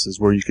databases,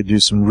 where you could do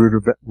some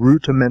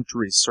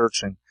rudimentary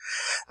searching.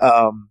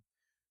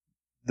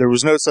 There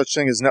was no such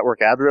thing as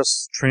network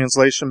address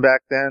translation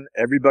back then.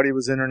 Everybody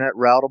was internet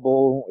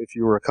routable. If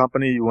you were a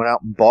company, you went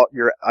out and bought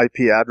your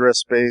IP address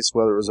space,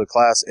 whether it was a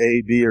class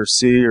A, B, or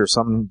C, or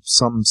some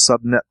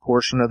subnet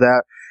portion of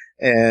that.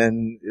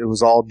 And it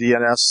was all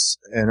DNS,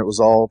 and it was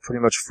all pretty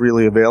much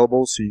freely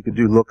available, so you could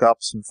do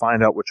lookups and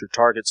find out what your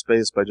target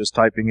space by just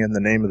typing in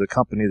the name of the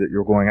company that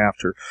you're going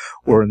after.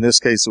 Or in this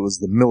case, it was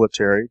the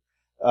military.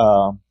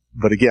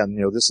 But again,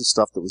 this is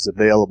stuff that was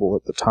available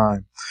at the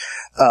time.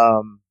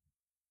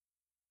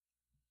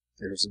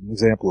 There's an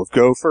example of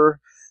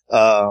Gopher.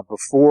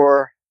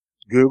 Before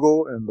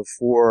Google and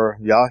before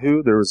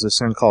Yahoo, there was this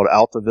thing called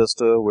Alta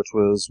Vista, which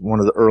was one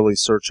of the early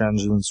search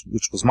engines,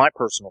 which was my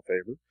personal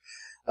favorite.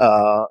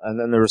 And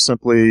then there was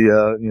simply,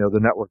 the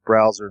network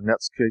browser.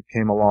 Netscape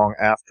came along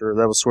after.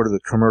 That was sort of the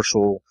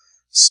commercial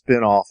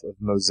spin-off of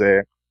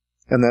Mosaic.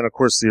 And then, of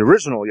course, the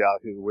original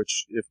Yahoo,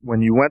 which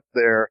when you went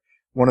there,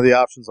 one of the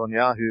options on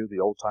Yahoo, the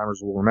old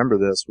timers will remember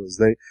this,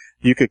 was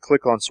you could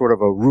click on sort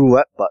of a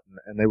roulette button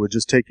and they would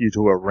just take you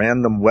to a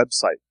random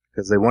website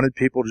because they wanted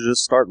people to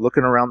just start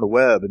looking around the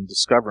web and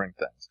discovering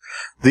things.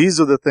 These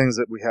are the things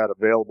that we had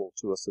available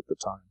to us at the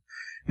time.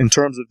 In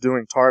terms of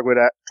doing target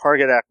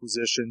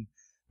acquisition,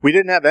 we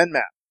didn't have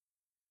Nmap.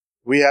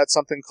 We had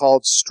something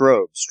called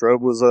Strobe.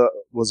 Strobe was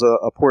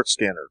a port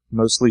scanner,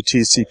 mostly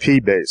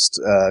TCP based.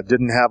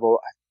 Didn't have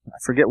I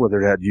forget whether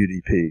it had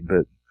UDP,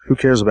 but who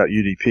cares about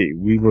UDP?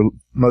 We were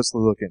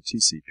mostly looking at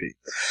TCP.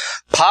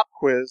 Pop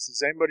quiz.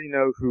 Does anybody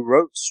know who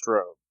wrote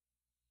Strobe?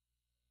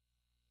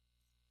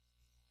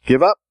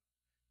 Give up?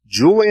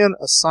 Julian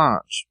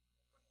Assange.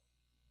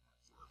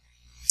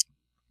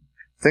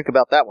 Think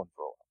about that one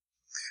for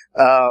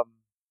a while.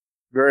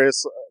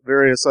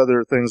 Various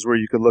other things where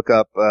you could look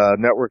up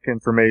network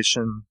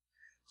information.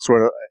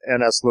 Sort of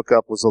NS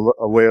lookup was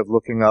a way of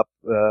looking up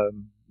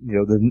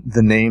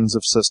the names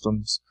of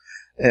systems.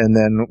 And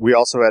then we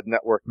also had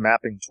network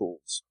mapping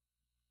tools.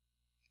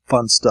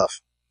 Fun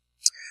stuff.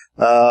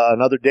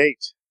 Another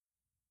date.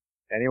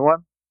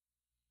 Anyone?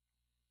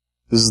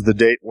 This is the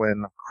date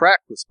when Crack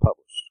was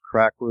published.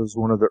 Crack was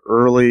one of the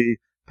early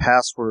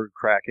password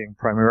cracking,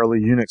 primarily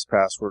Unix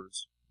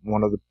passwords,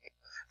 one of the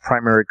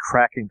primary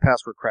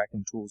password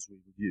cracking tools we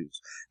would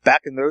use.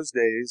 Back in those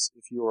days,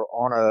 if you were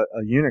on a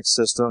Unix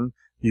system,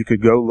 you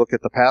could go look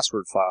at the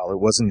password file. It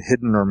wasn't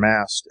hidden or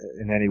masked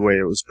in any way.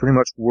 It was pretty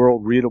much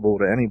world readable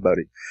to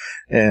anybody.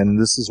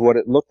 And this is what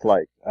it looked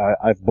like.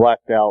 I've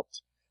blacked out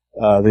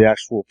the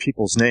actual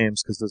people's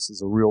names because this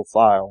is a real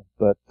file.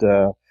 But,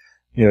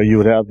 you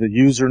would have the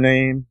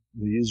username,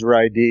 the user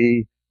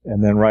ID,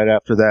 and then right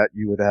after that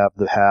you would have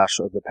the hash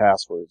of the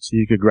password. So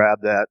you could grab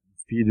that,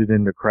 feed it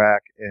into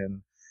Crack,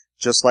 and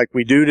just like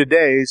we do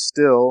today,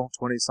 still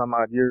 25 some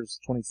odd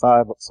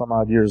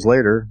years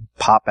later,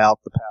 pop out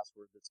the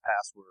password that's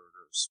password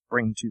or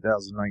spring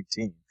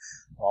 2019.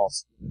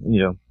 Also,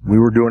 we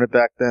were doing it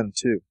back then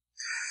too.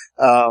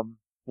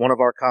 One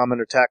of our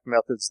common attack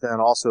methods then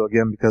also,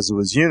 again, because it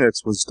was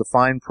Unix, was to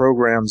find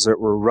programs that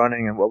were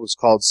running in what was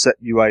called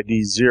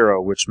setuid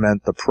 0, which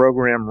meant the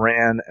program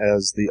ran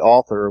as the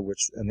author,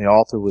 and the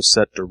author was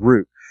set to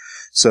root.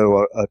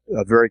 So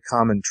a very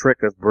common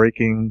trick of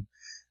breaking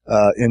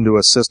into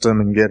a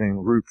system and getting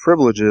root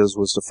privileges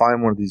was to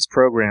find one of these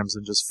programs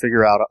and just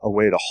figure out a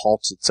way to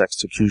halt its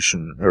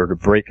execution or to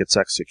break its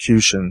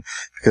execution,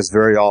 because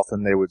very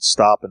often they would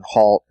stop and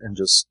halt and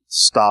just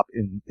stop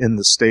in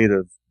the state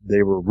of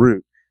they were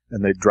root,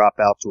 and they'd drop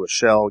out to a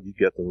shell. You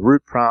get the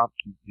root prompt,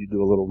 you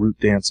do a little root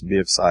dance and be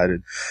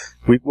excited.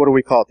 What do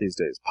we call it these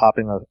days?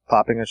 Popping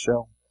a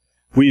shell?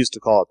 We used to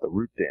call it the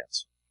root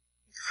dance.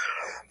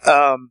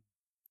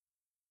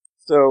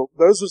 So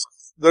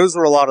those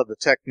were a lot of the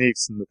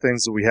techniques and the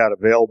things that we had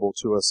available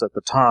to us at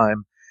the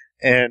time.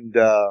 And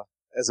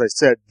as I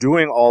said,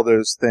 doing all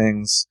those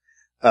things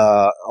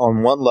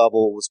on one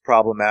level was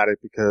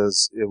problematic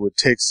because it would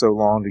take so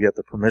long to get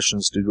the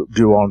permissions to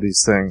do all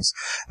these things.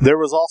 There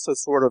was also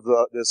sort of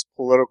this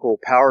political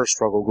power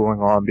struggle going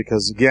on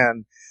because,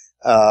 again,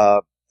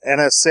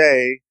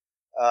 NSA,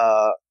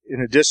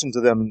 in addition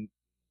to them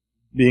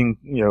being,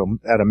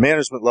 at a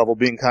management level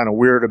being kind of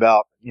weird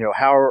about,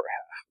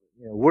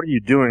 what are you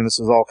doing? This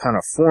is all kind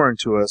of foreign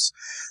to us.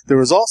 There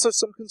was also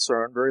some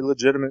concern, very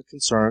legitimate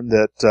concern,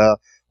 that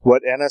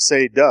what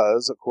NSA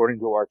does, according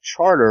to our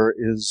charter,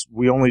 is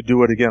we only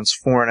do it against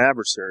foreign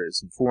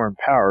adversaries and foreign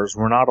powers.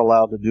 We're not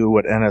allowed to do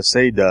what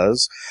NSA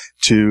does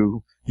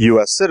to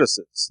U.S.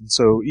 citizens. And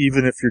so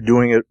even if you're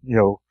doing it,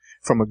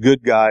 from a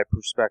good guy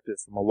perspective,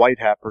 from a white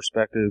hat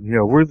perspective,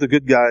 we're the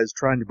good guys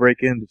trying to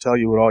break in to tell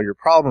you what all your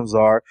problems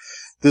are,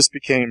 this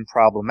became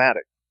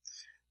problematic.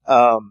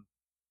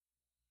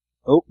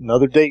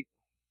 Another date.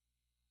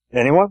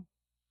 Anyone?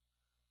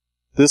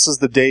 This is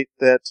the date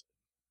that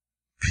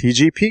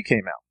PGP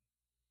came out.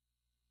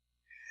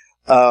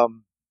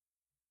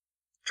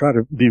 Try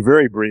to be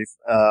very brief.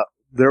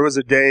 There was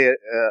a day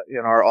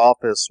in our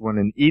office when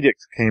an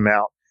edict came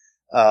out.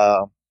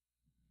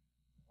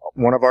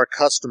 One of our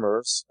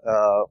customers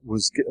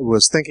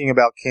was thinking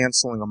about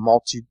canceling a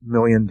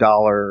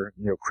multi-million-dollar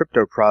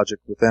crypto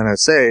project with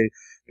NSA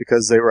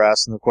because they were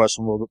asking the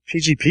question, well, the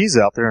PGP's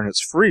out there and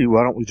it's free.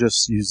 Why don't we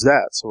just use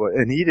that? So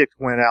an edict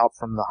went out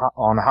from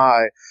on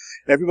high.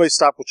 Everybody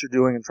stop what you're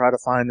doing and try to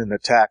find an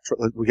attack.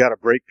 We got to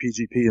break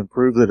PGP and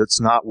prove that it's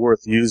not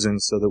worth using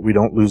so that we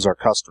don't lose our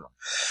customer.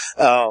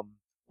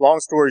 Long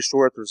story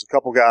short, there's a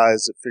couple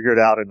guys that figured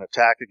out an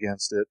attack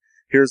against it.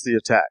 Here's the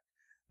attack.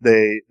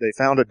 They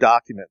found a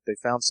document. They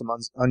found some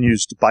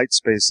unused byte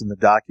space in the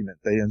document.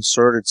 They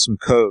inserted some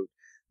code.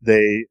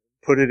 They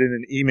put it in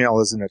an email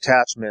as an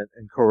attachment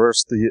and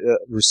coerced the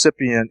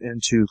recipient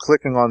into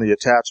clicking on the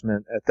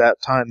attachment. At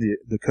that time,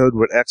 the code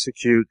would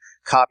execute,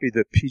 copy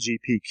the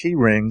PGP key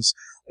rings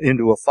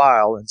into a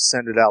file, and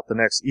send it out the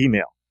next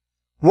email.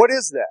 What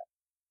is that?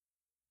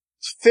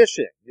 It's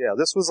phishing. Yeah,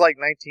 this was like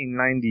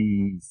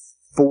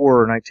 1994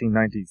 or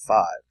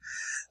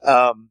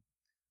 1995.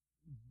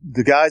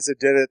 The guys that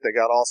did it, they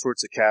got all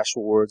sorts of cash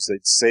awards.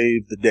 They'd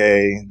saved the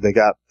day. They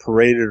got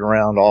paraded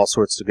around all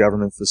sorts of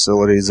government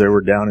facilities. They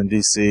were down in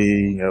D.C.,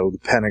 the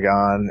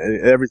Pentagon.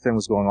 Everything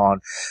was going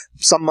on.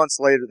 Some months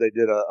later, they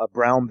did a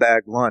brown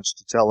bag lunch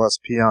to tell us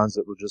peons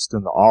that were just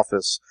in the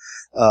office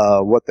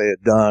what they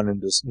had done and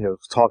just,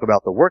 talk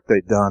about the work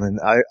they'd done. And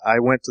I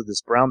went to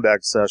this brown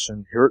bag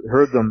session,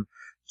 heard them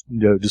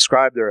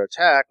describe their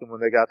attack, and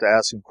when they got to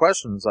asking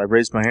questions, I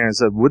raised my hand and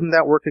said, wouldn't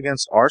that work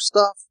against our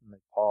stuff? And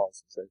they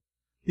paused and said,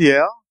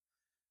 yeah.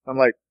 I'm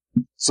like,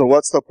 so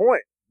what's the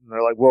point? And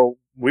they're like, well,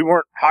 we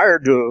weren't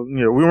hired to,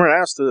 we weren't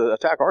asked to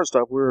attack our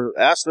stuff. We were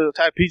asked to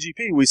attack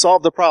PGP. We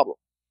solved the problem.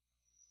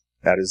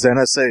 That is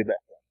NSA back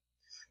then.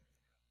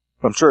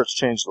 I'm sure it's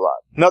changed a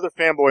lot. Another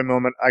fanboy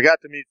moment. I got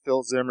to meet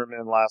Phil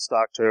Zimmerman last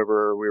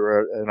October. We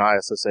were at an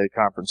ISSA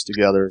conference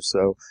together.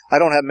 So I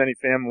don't have many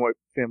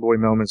fanboy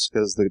moments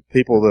because the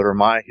people that are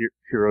my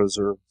heroes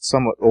are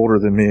somewhat older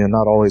than me and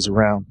not always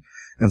around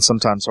and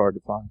sometimes hard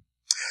to find.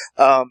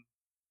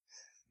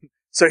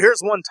 So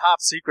here's one top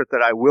secret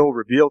that I will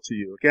reveal to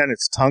you. Again,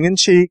 it's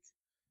tongue-in-cheek.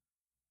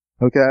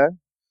 Okay?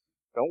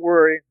 Don't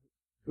worry.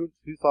 Who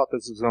thought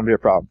this was going to be a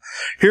problem?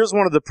 Here's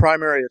one of the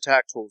primary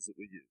attack tools that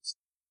we use.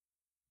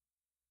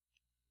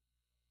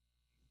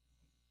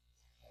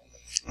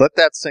 Let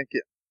that sink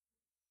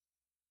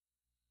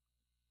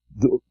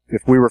in.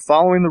 If we were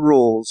following the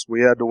rules,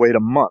 we had to wait a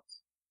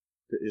month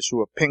to issue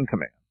a ping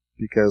command.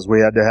 because we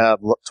had to have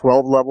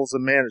 12 levels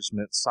of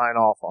management sign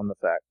off on the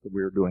fact that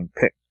we were doing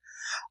ping.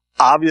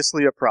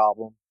 Obviously a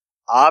problem.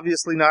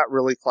 Obviously not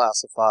really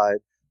classified.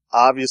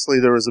 Obviously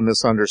there was a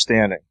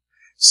misunderstanding.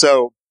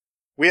 So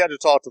we had to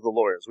talk to the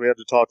lawyers. We had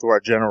to talk to our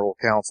general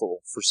counsel.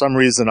 For some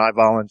reason, I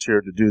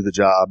volunteered to do the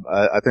job.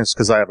 I think it's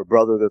because I have a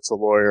brother that's a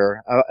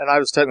lawyer, and I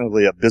was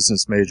technically a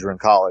business major in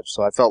college,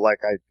 so I felt like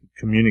I could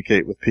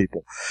communicate with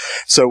people.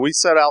 So we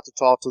set out to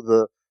talk to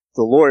the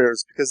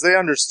lawyers because they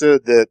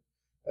understood that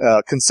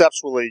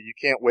conceptually you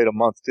can't wait a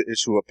month to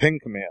issue a ping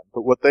command.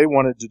 But what they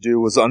wanted to do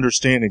was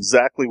understand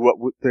exactly what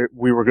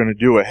we were going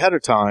to do ahead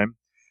of time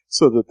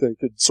so that they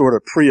could sort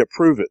of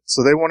pre-approve it.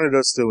 So they wanted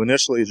us to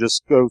initially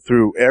just go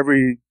through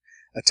every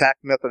attack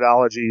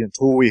methodology and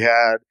tool we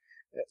had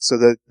so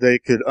that they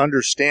could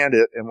understand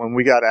it. And when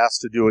we got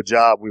asked to do a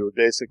job, we would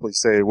basically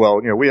say, well,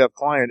 we have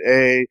client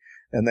A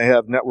and they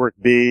have network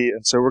B,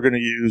 and so we're going to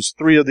use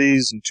 3 of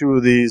these and 2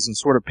 of these and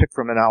sort of pick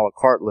from an a la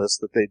carte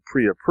list that they'd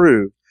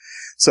pre-approved.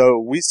 So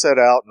we set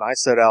out, and I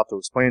set out to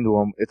explain to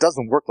them, it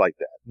doesn't work like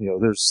that.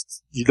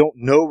 You don't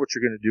know what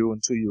you're going to do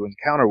until you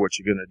encounter what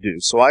you're going to do.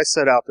 So I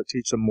set out to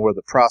teach them more of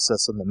the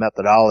process and the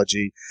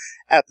methodology,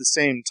 at the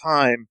same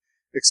time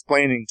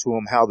explaining to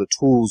them how the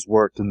tools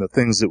worked and the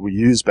things that we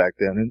used back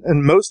then.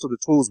 And most of the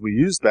tools we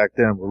used back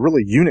then were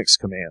really Unix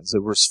commands.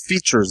 There were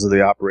features of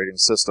the operating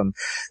system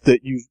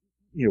that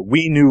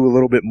we knew a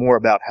little bit more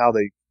about how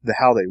they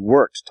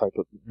worked type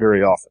of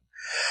very often.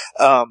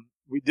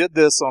 We did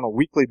this on a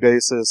weekly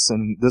basis,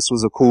 and this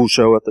was a cool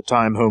show at the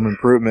time, Home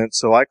Improvement,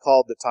 so I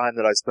called the time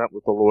that I spent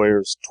with the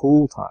lawyers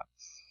tool time.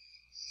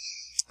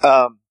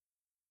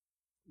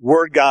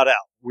 Word got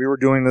out. We were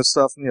doing this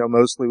stuff,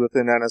 mostly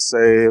within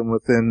NSA and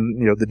within,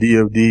 the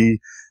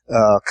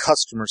DoD,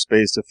 customer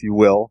space, if you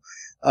will.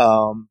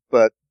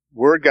 But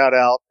word got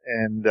out,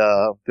 and,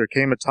 there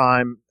came a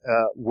time,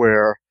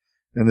 where,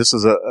 and this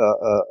is a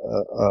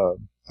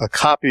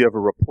copy of a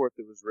report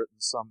that was written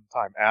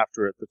sometime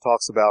after it that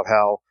talks about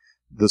how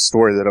the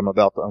story that I'm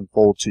about to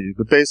unfold to you.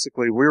 But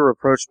basically, we were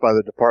approached by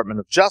the Department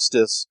of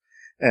Justice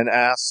and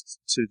asked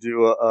to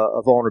do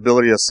a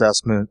vulnerability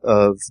assessment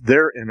of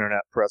their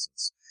internet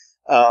presence.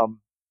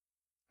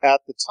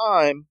 At the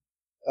time,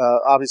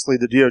 obviously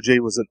the DOJ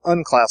was an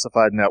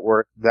unclassified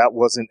network. That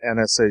wasn't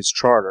NSA's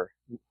charter.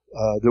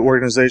 The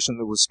organization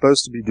that was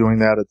supposed to be doing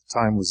that at the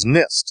time was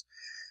NIST.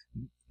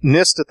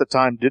 NIST at the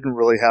time didn't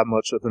really have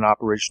much of an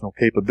operational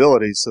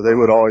capability, so they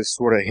would always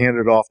sort of hand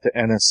it off to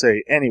NSA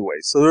anyway.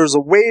 So there's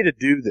a way to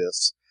do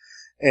this,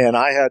 and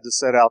I had to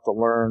set out to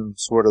learn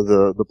sort of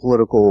the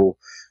political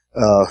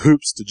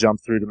hoops to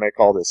jump through to make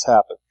all this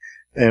happen.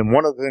 And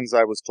one of the things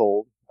I was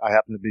told, I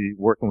happened to be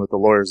working with the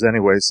lawyers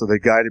anyway, so they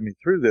guided me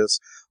through this,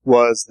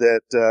 was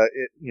that,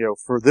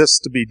 for this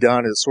to be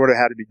done, it sort of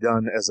had to be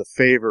done as a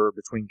favor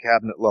between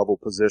cabinet level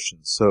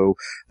positions. So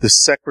the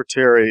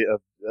Secretary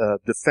of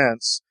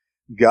Defense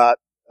got,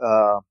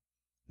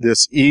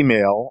 this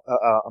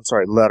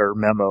letter,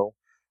 memo,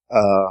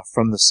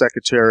 from the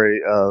Secretary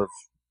of,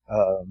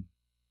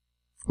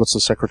 what's the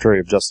Secretary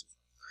of Justice?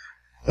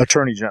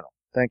 Attorney General.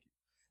 Thank you.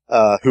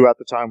 Who at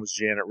the time was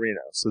Janet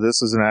Reno. So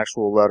this is an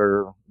actual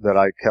letter that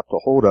I kept a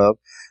hold of,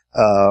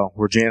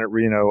 where Janet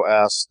Reno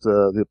asked,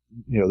 the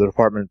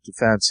Department of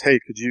Defense, hey,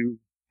 could you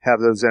have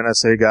those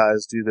NSA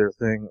guys do their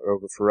thing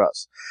over for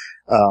us?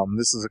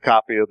 This is a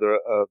copy of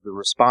the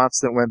response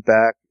that went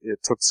back. It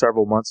took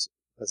several months,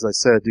 as I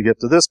said, to get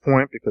to this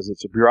point because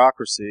it's a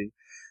bureaucracy.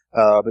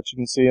 But you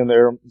can see in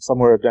there,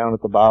 somewhere down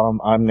at the bottom,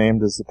 I'm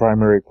named as the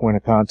primary point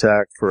of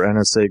contact for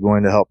NSA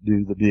going to help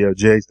do the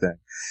DOJ thing.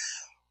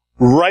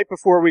 Right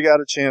before we got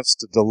a chance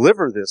to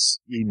deliver this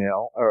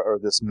email, or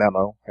this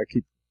memo,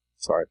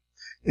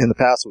 in the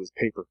past it was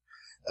paper.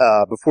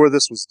 Before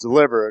this was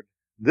delivered,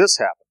 this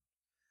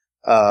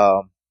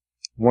happened.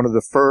 One of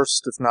the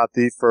first, if not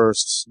the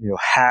first,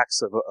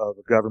 hacks of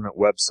a government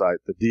website,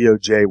 the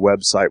DOJ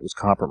website, was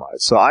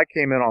compromised. So I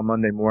came in on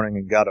Monday morning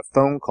and got a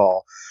phone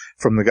call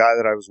from the guy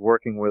that I was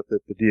working with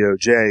at the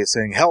DOJ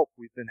saying, help,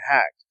 we've been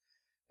hacked.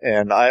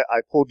 And I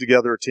pulled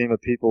together a team of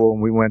people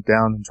and we went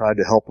down and tried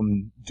to help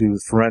them do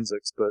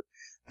forensics. But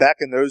back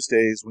in those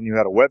days, when you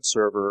had a web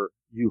server,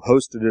 you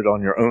hosted it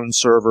on your own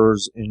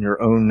servers in your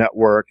own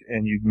network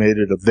and you made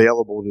it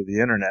available to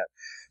the internet.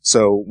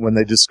 So when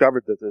they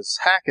discovered that this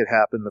hack had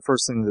happened, the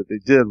first thing that they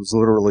did was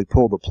literally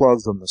pull the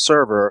plugs on the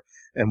server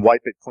and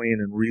wipe it clean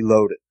and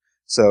reload it.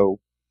 So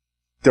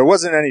there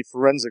wasn't any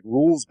forensic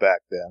rules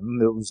back then.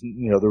 There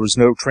was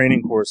no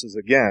training courses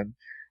again.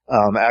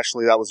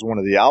 Actually, that was one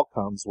of the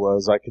outcomes.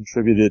 Was I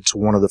contributed to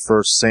one of the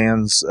first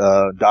SANS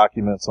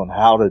documents on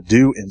how to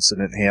do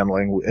incident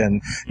handling.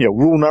 And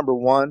rule number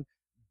 1: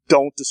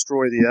 don't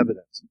destroy the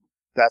evidence.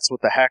 That's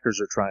what the hackers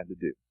are trying to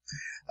do.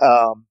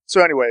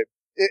 So anyway,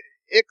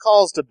 it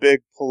caused a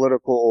big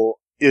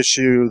political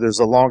issue. There's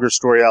a longer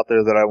story out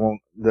there that I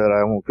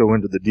won't go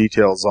into the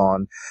details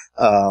on.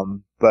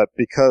 But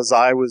because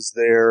I was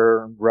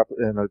there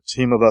and a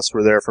team of us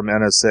were there from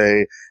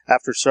NSA,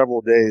 after several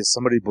days,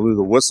 somebody blew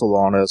the whistle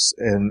on us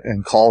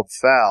and called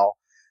foul.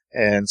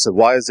 and said,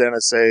 why is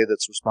NSA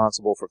that's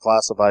responsible for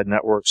classified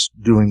networks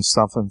doing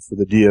something for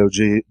the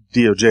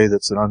DOJ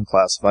that's an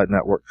unclassified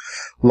network?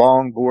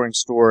 Long, boring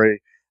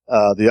story.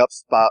 The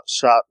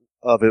upshot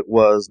of it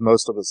was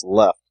most of us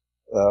left,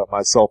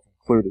 myself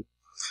included.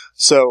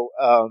 So,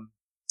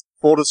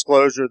 full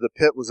disclosure, the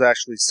pit was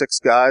actually 6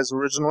 guys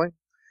originally.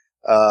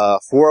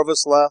 4 of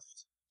us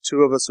left.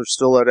 2 of us are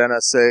still at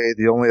NSA.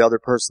 The only other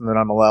person that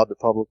I'm allowed to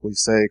publicly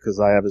say, because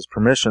I have his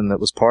permission, that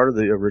was part of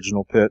the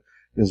original pit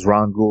is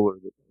Ron Guler,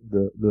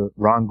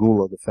 Ron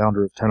Gula, the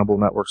founder of Tenable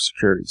Network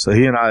Security. So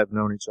he and I have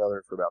known each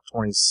other for about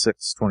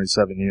 26,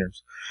 27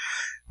 years.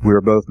 We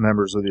were both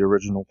members of the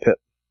original pit.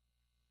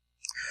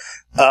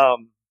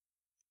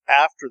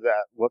 After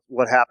that,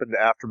 what happened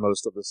after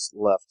most of us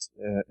left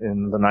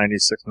in the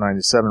 96,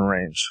 97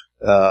 range?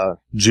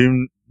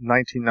 June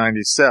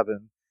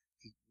 1997,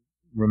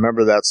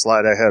 remember that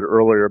slide I had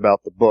earlier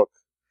about the book,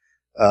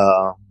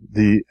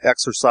 the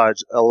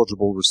exercise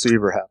eligible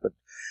receiver happened.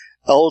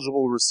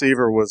 Eligible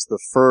receiver was the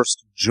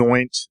first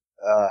joint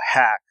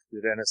hack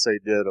that NSA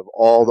did of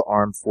all the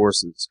armed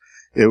forces.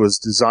 It was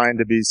designed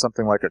to be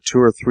something like a 2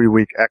 or 3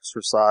 week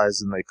exercise,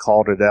 and they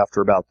called it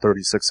after about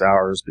 36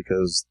 hours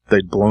because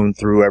they'd blown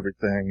through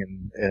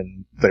everything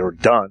and they were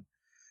done.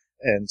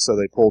 And so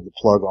they pulled the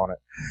plug on it.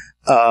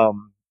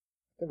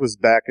 It was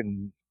back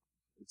in,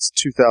 it's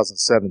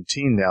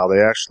 2017 now.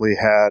 They actually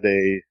had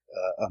a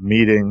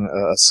meeting,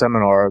 a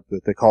seminar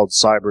that they called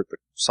Cyber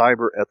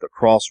at the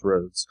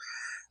Crossroads.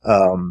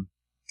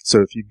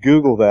 So if you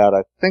Google that,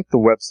 I think the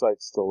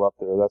website's still up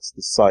there. That's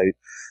the site.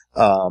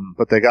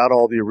 But they got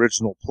all the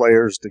original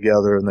players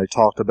together and they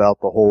talked about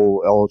the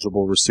whole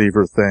eligible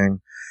receiver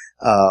thing.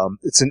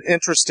 It's an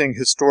interesting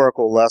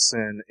historical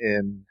lesson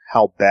in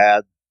how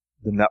bad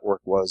the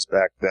network was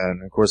back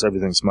then. Of course,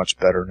 everything's much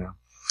better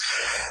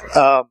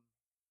now.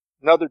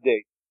 Another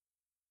date.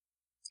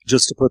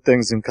 Just to put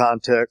things in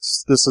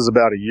context, this is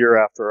about a year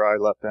after I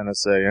left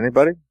NSA.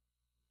 Anybody?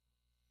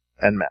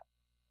 Nmap.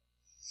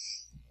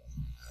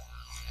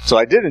 So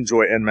I did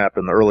enjoy Nmap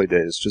in the early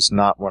days, just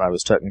not when I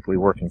was technically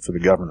working for the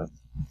government.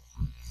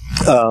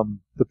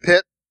 The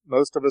pit,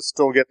 most of us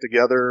still get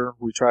together.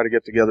 We try to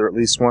get together at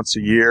least once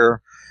a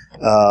year.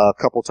 A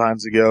couple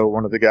times ago,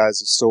 one of the guys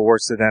that still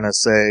works at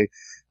NSA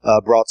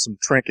brought some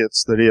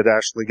trinkets that he had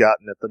actually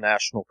gotten at the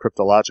National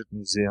Cryptologic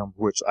Museum,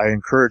 which I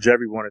encourage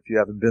everyone, if you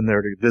haven't been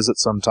there, to visit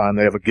sometime.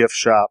 They have a gift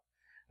shop,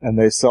 and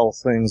they sell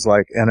things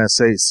like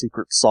NSA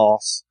secret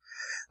sauce.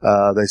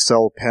 They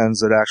sell pens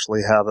that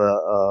actually have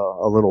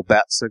a little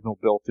bat signal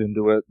built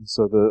into it. And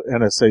so the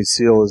NSA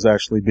seal is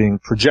actually being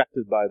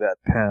projected by that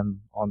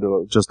pen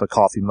onto just a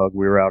coffee mug.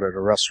 We were out at a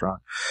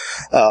restaurant.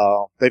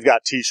 They've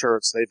got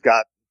t-shirts. They've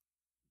got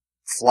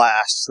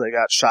flasks. They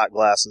got shot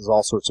glasses,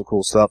 all sorts of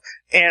cool stuff.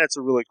 And it's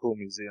a really cool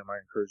museum. I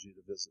encourage you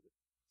to visit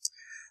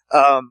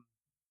it.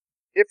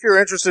 If you're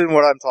interested in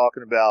what I'm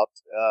talking about,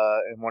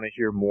 and want to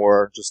hear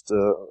more, just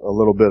a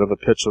little bit of a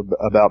pitch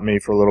about me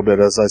for a little bit.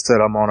 As I said,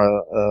 I'm on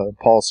a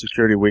Paul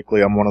Security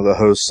Weekly. I'm one of the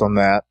hosts on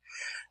that.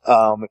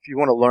 If you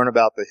want to learn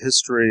about the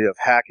history of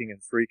hacking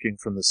and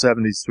phreaking from the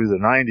 70s through the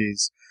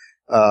 90s,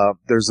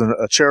 there's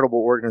a charitable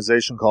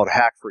organization called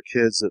Hack for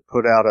Kids that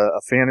put out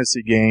a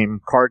fantasy game,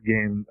 card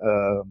game,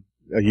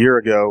 a year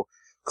ago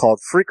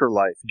called Phreaker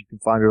Life. You can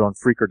find it on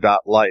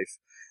phreaker.life.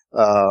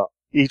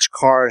 Each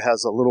card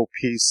has a little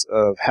piece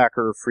of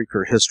hacker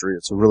phreaker history.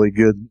 It's a really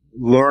good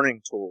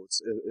learning tool.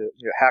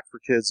 Hack for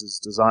Kids is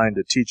designed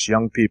to teach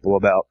young people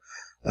about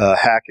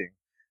hacking,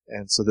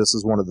 and so this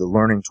is one of the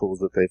learning tools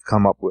that they've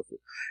come up with.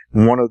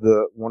 One of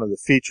the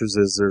features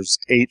is there's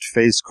 8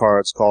 face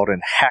cards called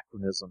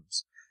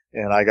anachronisms,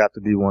 and I got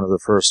to be one of the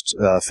first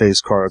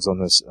face cards on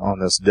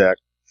this deck.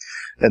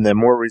 And then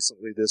more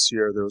recently this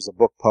year, there was a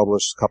book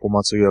published a couple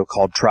months ago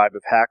called Tribe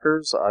of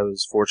Hackers. I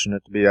was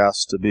fortunate to be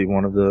asked to be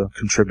one of the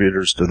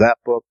contributors to that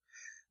book.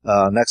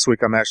 Next week,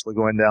 I'm actually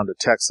going down to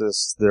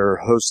Texas. They're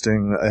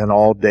hosting an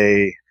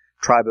all-day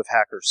Tribe of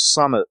Hackers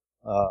Summit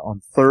on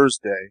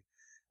Thursday.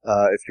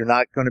 If you're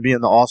not going to be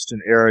in the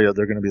Austin area,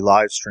 they're going to be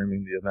live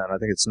streaming the event. I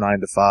think it's 9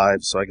 to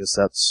 5, so I guess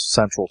that's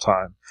Central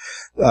Time.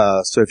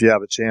 So if you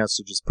have a chance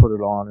to just put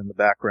it on in the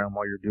background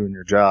while you're doing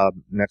your job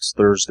next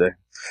Thursday.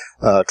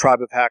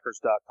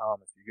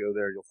 Tribeofhackers.com. If you go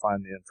there, you'll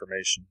find the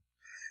information.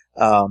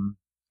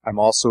 I'm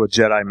also a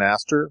Jedi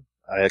Master.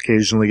 I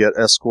occasionally get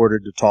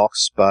escorted to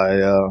talks by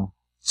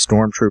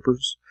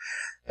stormtroopers.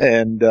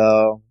 And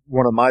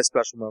one of my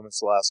special moments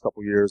the last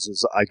couple of years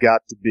is I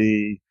got to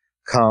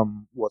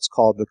become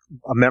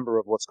a member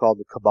of what's called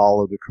the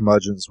Cabal of the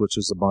Curmudgeons, which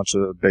is a bunch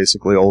of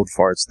basically old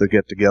farts that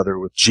get together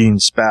with Gene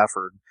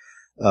Spafford.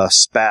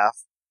 Spaff.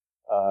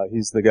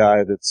 He's the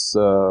guy that's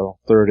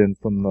third in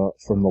from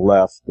the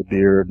left, the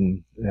beard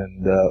and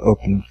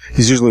open.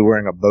 He's usually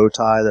wearing a bow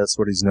tie. That's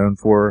what he's known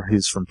for.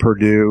 He's from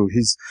Purdue.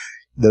 He's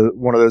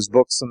one of those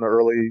books in the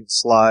early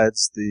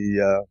slides,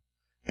 the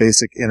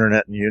Basic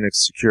Internet and Unix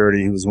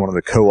Security. He was one of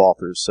the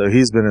co-authors. So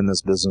he's been in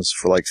this business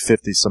for like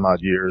 50 some odd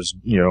years.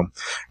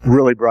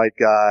 Really bright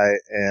guy,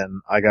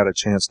 and I got a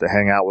chance to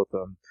hang out with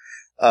him.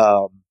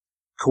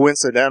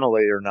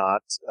 coincidentally or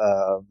not,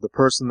 the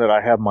person that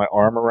I have my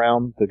arm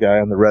around, the guy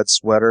in the red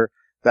sweater,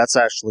 that's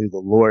actually the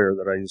lawyer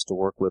that I used to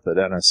work with at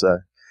NSA.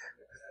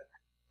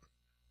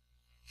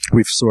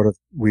 We've sort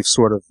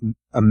of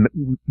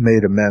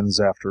made amends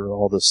after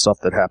all this stuff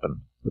that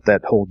happened with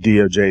that whole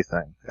DOJ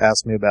thing.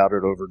 Ask me about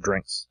it over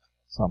drinks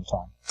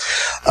sometime.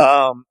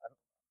 How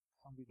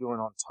are we doing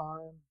on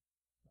time?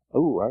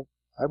 Oh,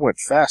 I went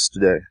fast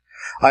today.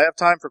 I have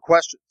time for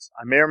questions.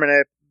 I may or may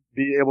not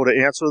be able to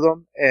answer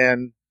them,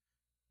 and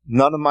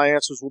none of my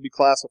answers will be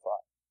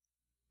classified.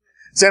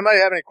 Does anybody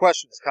have any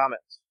questions,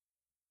 comments?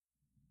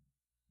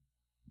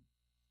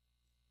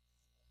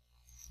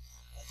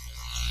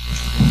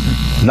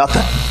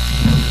 Nothing.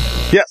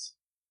 Yes.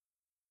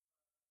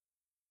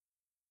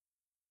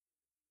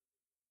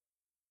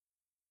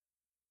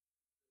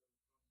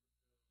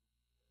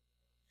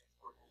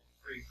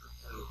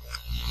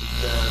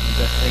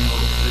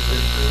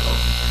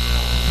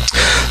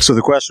 So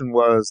the question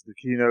was, the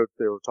keynote,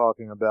 they were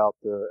talking about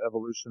the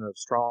evolution of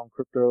strong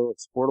crypto,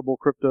 exportable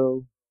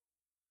crypto,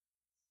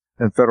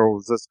 and federal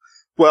resistance.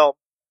 Well,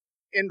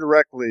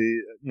 indirectly,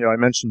 I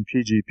mentioned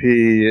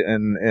PGP,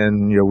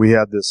 and we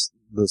had this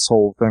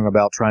whole thing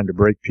about trying to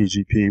break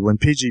PGP. When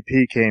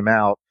PGP came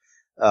out,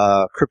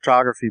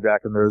 cryptography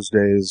back in those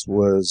days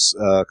was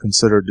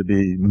considered to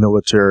be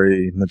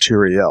military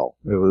materiel.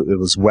 It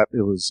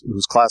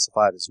was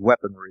classified as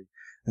weaponry,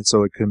 and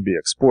so it couldn't be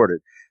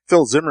exported.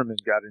 Phil Zimmerman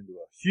got into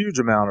a huge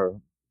amount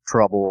of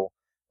trouble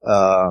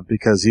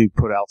because he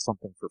put out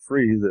something for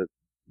free that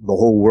the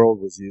whole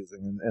world was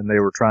using, and they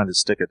were trying to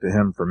stick it to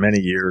him for many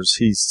years.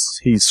 He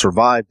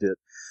survived it.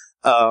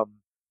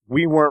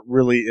 We weren't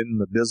really in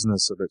the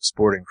business of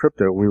exporting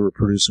crypto. We were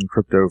producing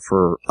crypto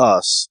for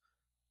us,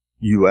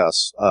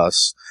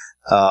 us.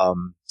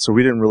 So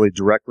we didn't really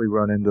directly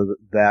run into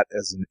that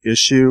as an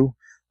issue.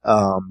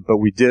 But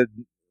we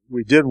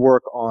did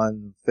work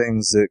on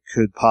things that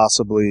could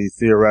possibly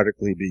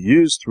theoretically be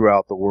used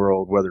throughout the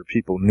world, whether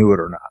people knew it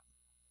or not.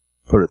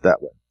 Put it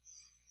that way.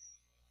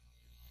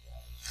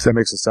 So that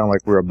makes it sound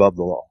like we're above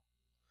the law.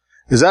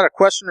 Is that a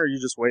question, or are you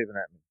just waving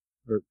at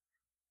me?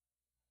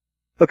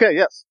 Okay,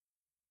 yes.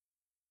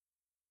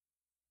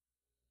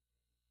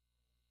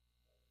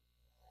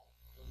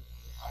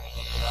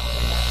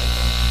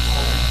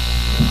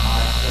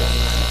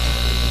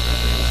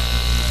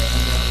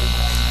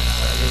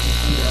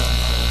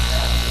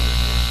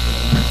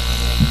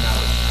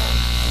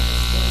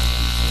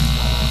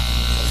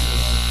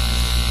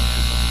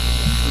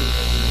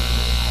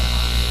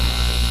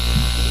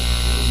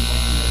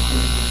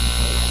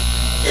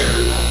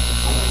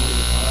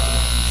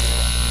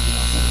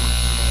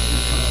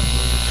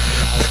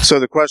 So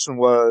the question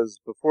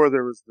was, before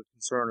there was the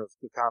concern of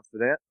the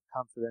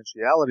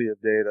confidentiality of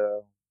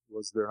data,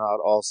 was there not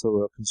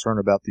also a concern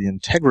about the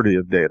integrity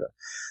of data?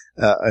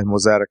 And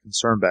was that a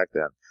concern back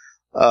then?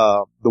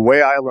 The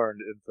way I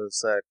learned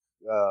InfoSec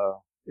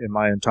in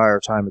my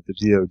entire time at the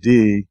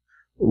DoD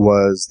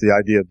was the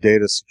idea of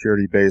data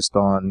security based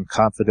on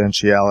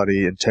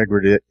confidentiality,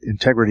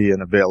 integrity,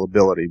 and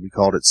availability. We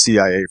called it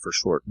CIA for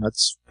short. And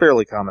that's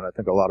fairly common. I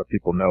think a lot of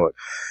people know it.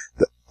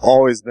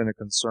 Always been a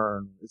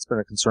concern. It's been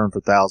a concern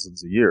for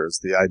thousands of years.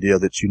 The idea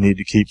that you need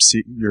to keep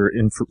your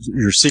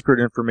secret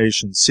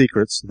information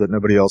secret so that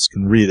nobody else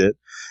can read it.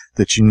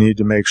 That you need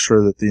to make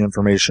sure that the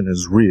information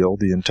is real,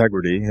 the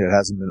integrity. It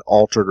hasn't been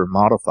altered or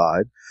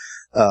modified.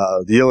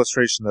 The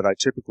illustration that I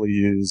typically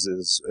use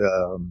is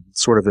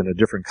sort of in a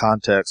different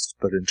context,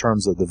 but in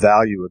terms of the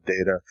value of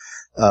data.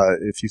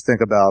 If you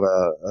think about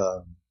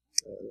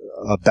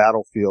a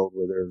battlefield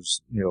where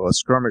there's a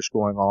skirmish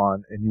going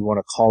on and you want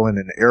to call in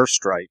an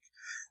airstrike,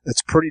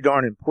 it's pretty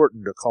darn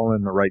important to call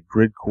in the right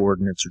grid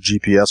coordinates or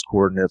GPS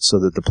coordinates so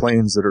that the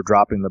planes that are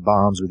dropping the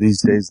bombs, or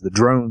these days the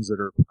drones that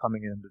are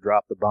coming in to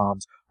drop the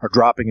bombs, are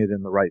dropping it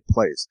in the right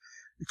place.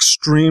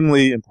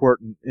 Extremely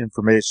important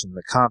information.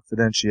 The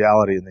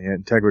confidentiality and the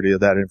integrity of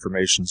that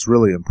information is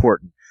really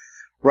important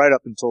right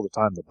up until the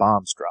time the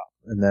bombs drop,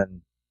 and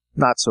then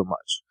not so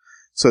much.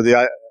 So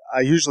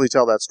I usually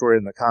tell that story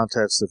in the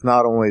context of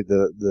not only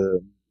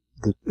the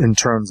in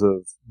terms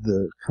of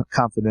the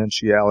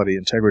confidentiality,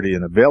 integrity,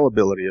 and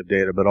availability of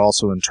data, but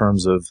also in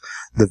terms of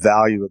the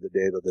value of the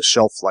data, the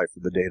shelf life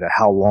of the data,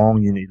 how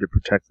long you need to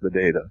protect the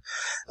data.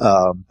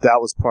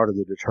 That was part of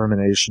the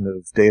determination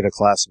of data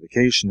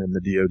classification in the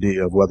DoD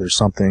of whether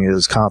something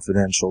is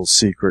confidential,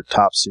 secret,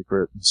 top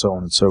secret, and so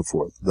on and so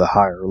forth, the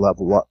higher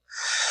level up.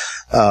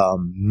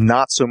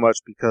 Not so much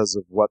because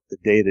of what the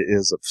data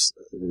is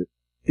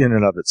in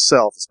and of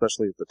itself,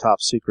 especially at the top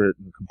secret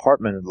and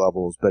compartmented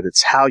levels, but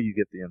it's how you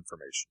get the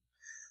information,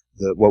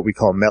 what we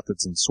call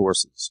methods and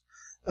sources.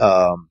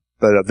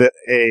 But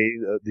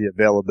the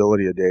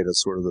availability of data is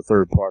sort of the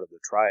third part of the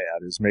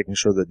triad, is making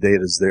sure the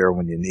data is there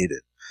when you need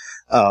it.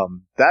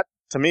 That,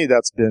 to me,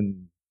 that's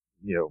been,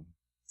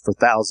 for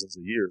thousands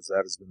of years,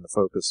 that has been the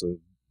focus of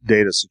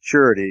data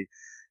security.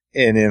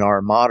 And in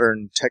our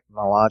modern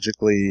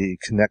technologically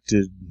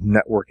connected,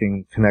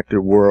 networking connected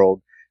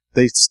world,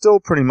 they still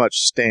pretty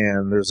much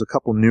stand. There's a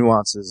couple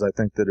nuances, I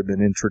think, that have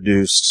been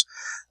introduced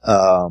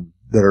that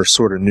that are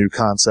sort of new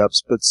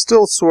concepts, but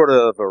still sort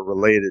of are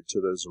related to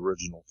those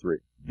original three.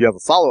 You have a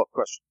follow-up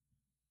question?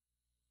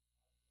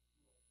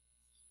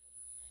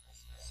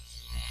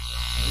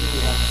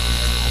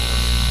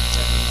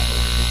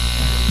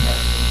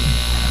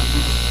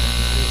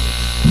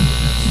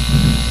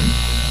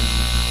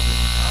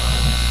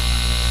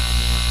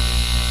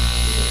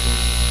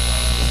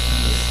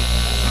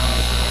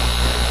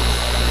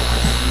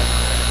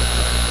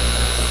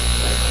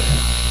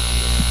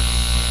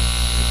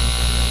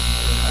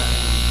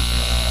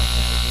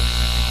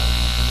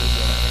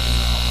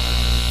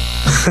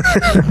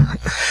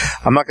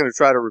 I'm not going to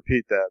try to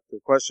repeat that. The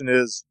question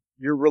is,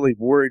 you're really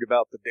worried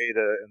about the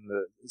data and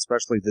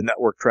especially the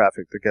network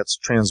traffic that gets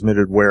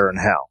transmitted where and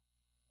how.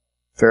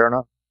 Fair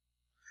enough?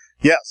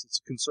 Yes, it's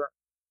a concern.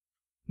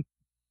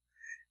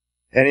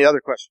 Any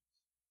other questions?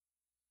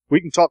 We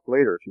can talk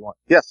later if you want.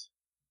 Yes?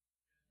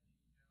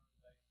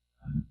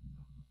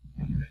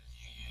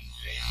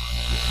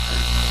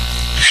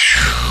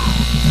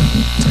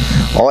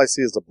 All I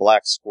see is a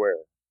black square.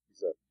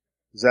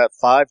 Is that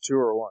 5, 2,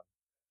 or 1?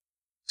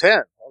 10.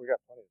 Oh, we got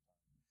plenty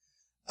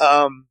of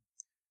time.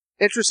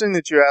 Interesting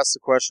that you asked the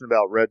question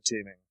about red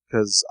teaming,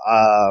 because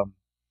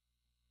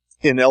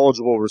in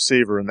Eligible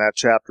Receiver, in that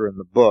chapter in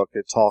the book,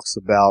 it talks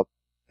about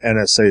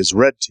NSA's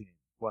red team.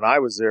 When I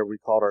was there, we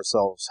called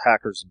ourselves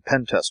hackers and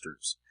pen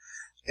testers.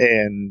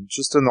 And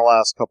just in the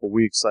last couple of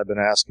weeks, I've been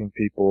asking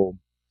people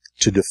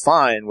to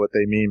define what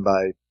they mean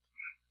by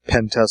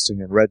pen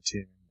testing and red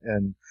teaming.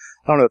 And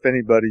I don't know if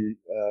anybody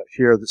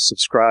here that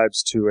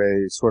subscribes to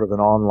a sort of an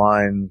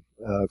online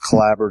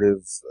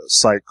collaborative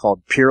site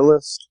called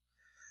Peerlist.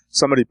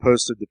 Somebody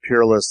posted to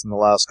Peerlist in the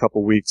last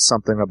couple of weeks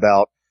something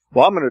about,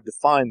 well, I'm going to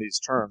define these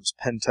terms,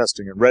 pen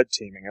testing and red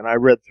teaming. And I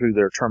read through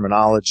their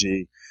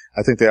terminology.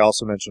 I think they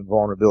also mentioned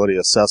vulnerability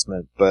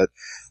assessment, but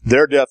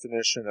their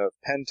definition of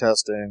pen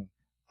testing,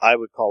 I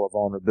would call a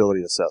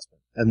vulnerability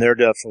assessment. And their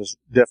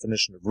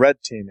definition of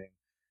red teaming,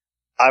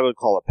 I would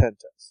call a pen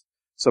test.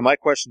 So my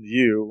question to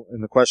you,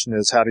 and the question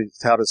is, how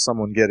does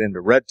someone get into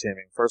red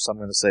teaming? First, I'm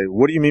going to say,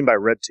 what do you mean by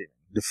red teaming?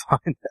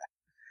 Define that,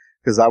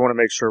 because I want to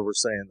make sure we're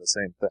saying the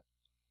same thing.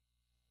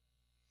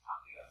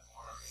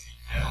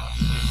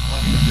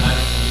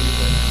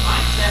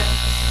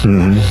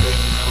 Mm-hmm.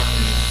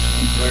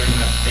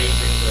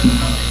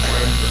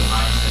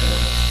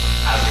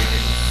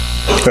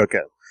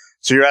 Okay,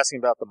 so you're asking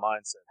about the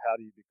mindset. How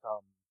do you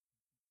become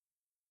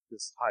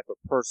this type of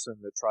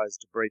person that tries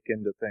to break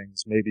into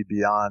things, maybe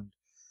beyond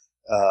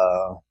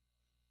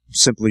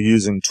simply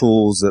using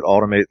tools that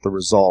automate the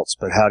results,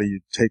 but how do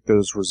you take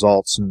those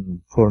results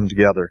and put them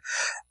together?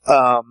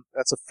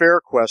 That's a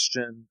fair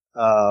question,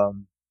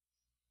 and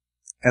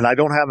I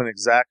don't have an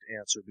exact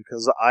answer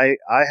because I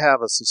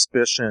have a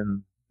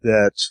suspicion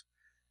that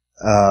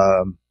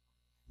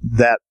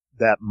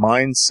that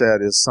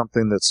mindset is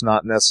something that's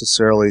not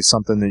necessarily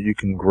something that you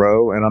can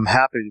grow, and I'm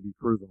happy to be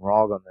proven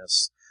wrong on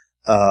this.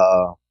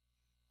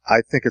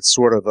 I think it's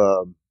sort of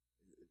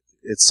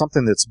it's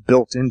something that's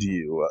built into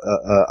you,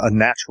 a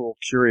natural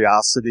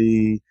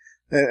curiosity,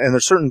 and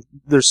there's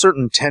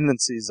certain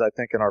tendencies, I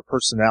think, in our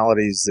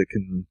personalities that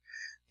can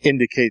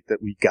indicate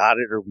that we got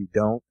it or we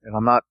don't. And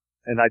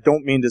I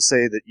don't mean to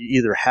say that you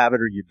either have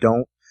it or you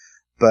don't,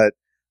 but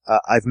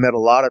I've met a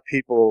lot of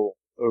people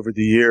over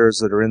the years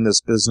that are in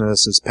this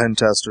business as pen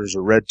testers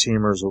or red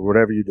teamers or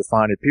whatever you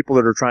define it, people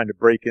that are trying to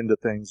break into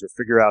things or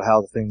figure out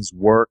how things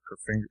work or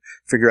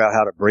figure out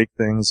how to break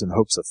things in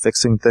hopes of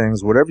fixing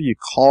things, whatever you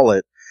call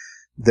it.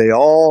 They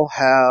all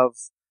have,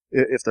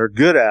 if they're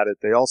good at it,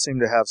 they all seem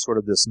to have sort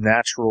of this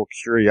natural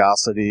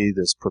curiosity,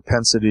 this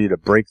propensity to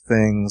break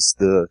things,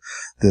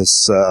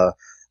 this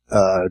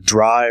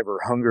drive or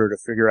hunger to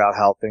figure out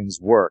how things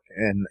work.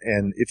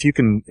 And if you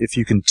can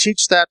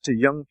teach that to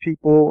young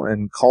people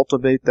and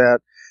cultivate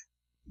that,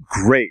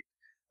 great.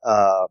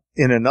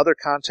 In another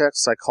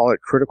context, I call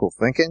it critical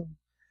thinking.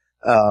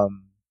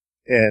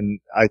 And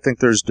I think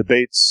there's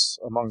debates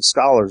among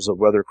scholars of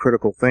whether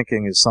critical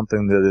thinking is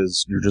something that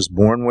you're just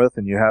born with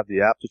and you have the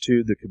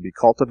aptitude that can be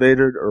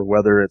cultivated, or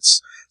whether it's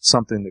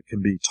something that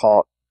can be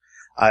taught.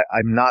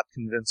 I'm not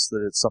convinced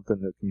that it's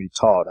something that can be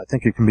taught. I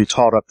think it can be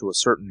taught up to a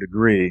certain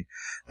degree,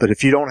 but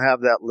if you don't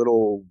have that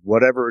little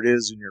whatever it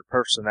is in your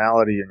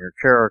personality and your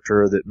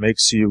character that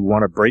makes you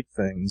want to break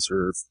things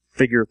or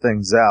figure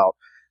things out,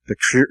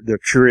 the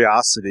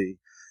curiosity,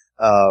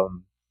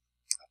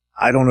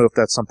 I don't know if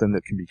that's something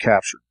that can be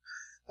captured.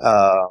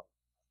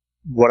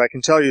 What I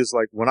can tell you is,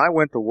 like, when I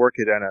went to work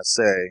at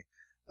NSA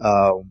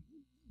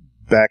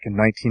back in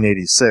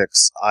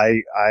 1986,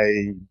 I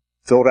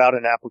filled out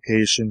an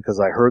application because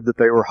I heard that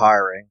they were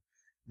hiring.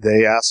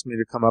 They asked me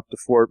to come up to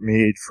Fort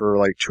Meade for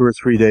like 2 or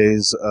 3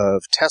 days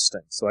of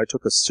testing. So I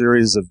took a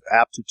series of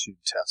aptitude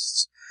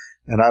tests.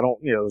 And it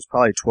was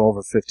probably 12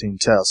 or 15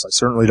 tests. I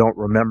certainly don't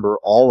remember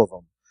all of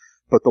them.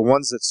 But the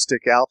ones that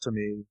stick out to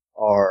me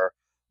are,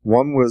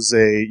 one was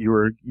you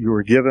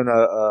were given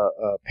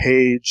a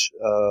page,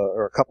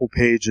 or a couple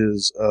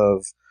pages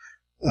of,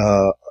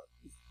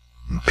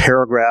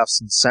 paragraphs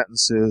and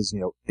sentences,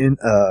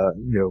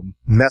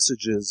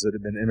 messages that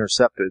have been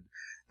intercepted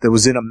that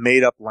was in a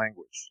made-up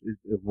language.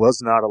 It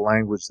was not a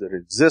language that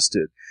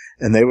existed.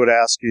 And they would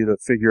ask you to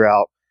figure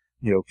out,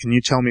 can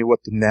you tell me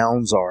what the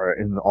nouns are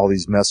in all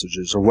these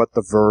messages, or what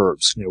the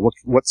verbs,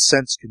 what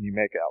sense can you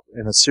make out?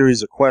 In a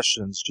series of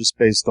questions just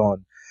based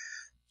on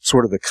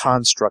sort of the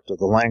construct of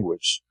the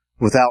language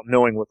without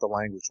knowing what the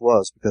language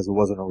was, because it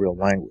wasn't a real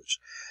language.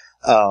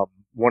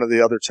 One of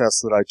the other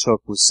tests that I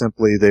took was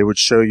simply they would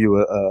show you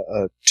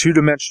a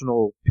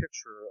two-dimensional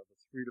picture of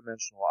a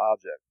three-dimensional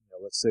object,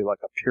 let's say like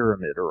a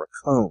pyramid or a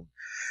cone.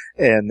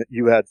 And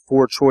you had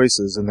 4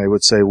 choices, and they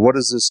would say, what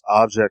does this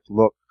object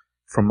look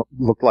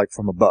like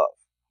from above?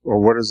 Or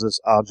what does this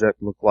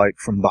object look like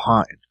from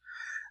behind?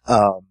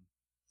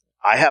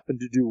 I happened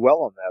to do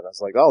well on that. I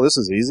was like, oh, this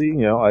is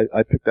easy.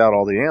 I picked out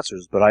all the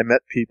answers, but I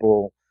met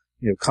people,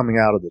 coming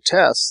out of the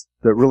test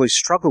that really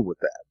struggled with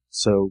that.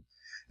 So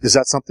is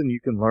that something you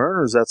can learn,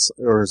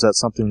 or is that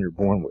something you're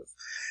born with?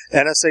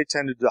 NSA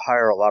tended to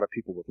hire a lot of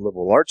people with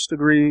liberal arts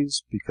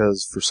degrees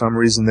because for some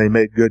reason they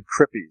made good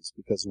crippies,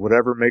 because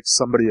whatever makes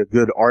somebody a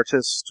good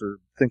artist or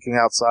thinking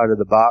outside of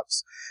the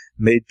box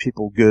made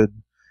people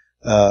good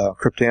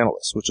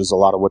CryptAnalysts, which is a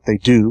lot of what they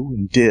do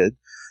and did.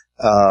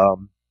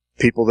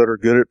 People that are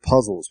good at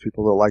puzzles,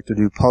 people that like to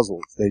do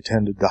puzzles, they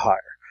tended to hire.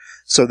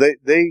 So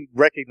they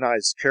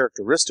recognized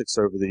characteristics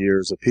over the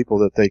years of people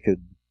that they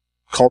could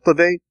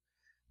cultivate,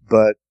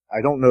 but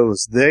I don't know if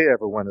they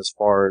ever went as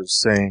far as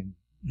saying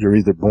you're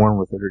either born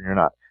with it or you're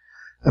not.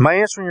 Am I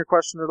answering your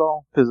question at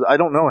all? Because I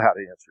don't know how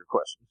to answer your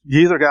question. You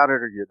either got it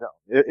or you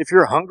don't. If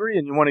you're hungry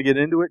and you want to get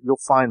into it, you'll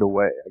find a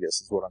way, I guess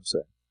is what I'm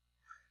saying.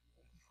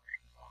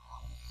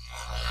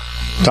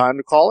 Time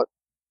to call it?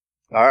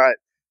 All right.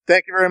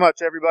 Thank you very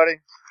much,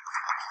 everybody.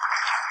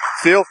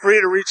 Feel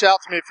free to reach out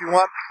to me if you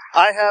want.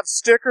 I have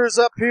stickers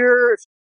up here.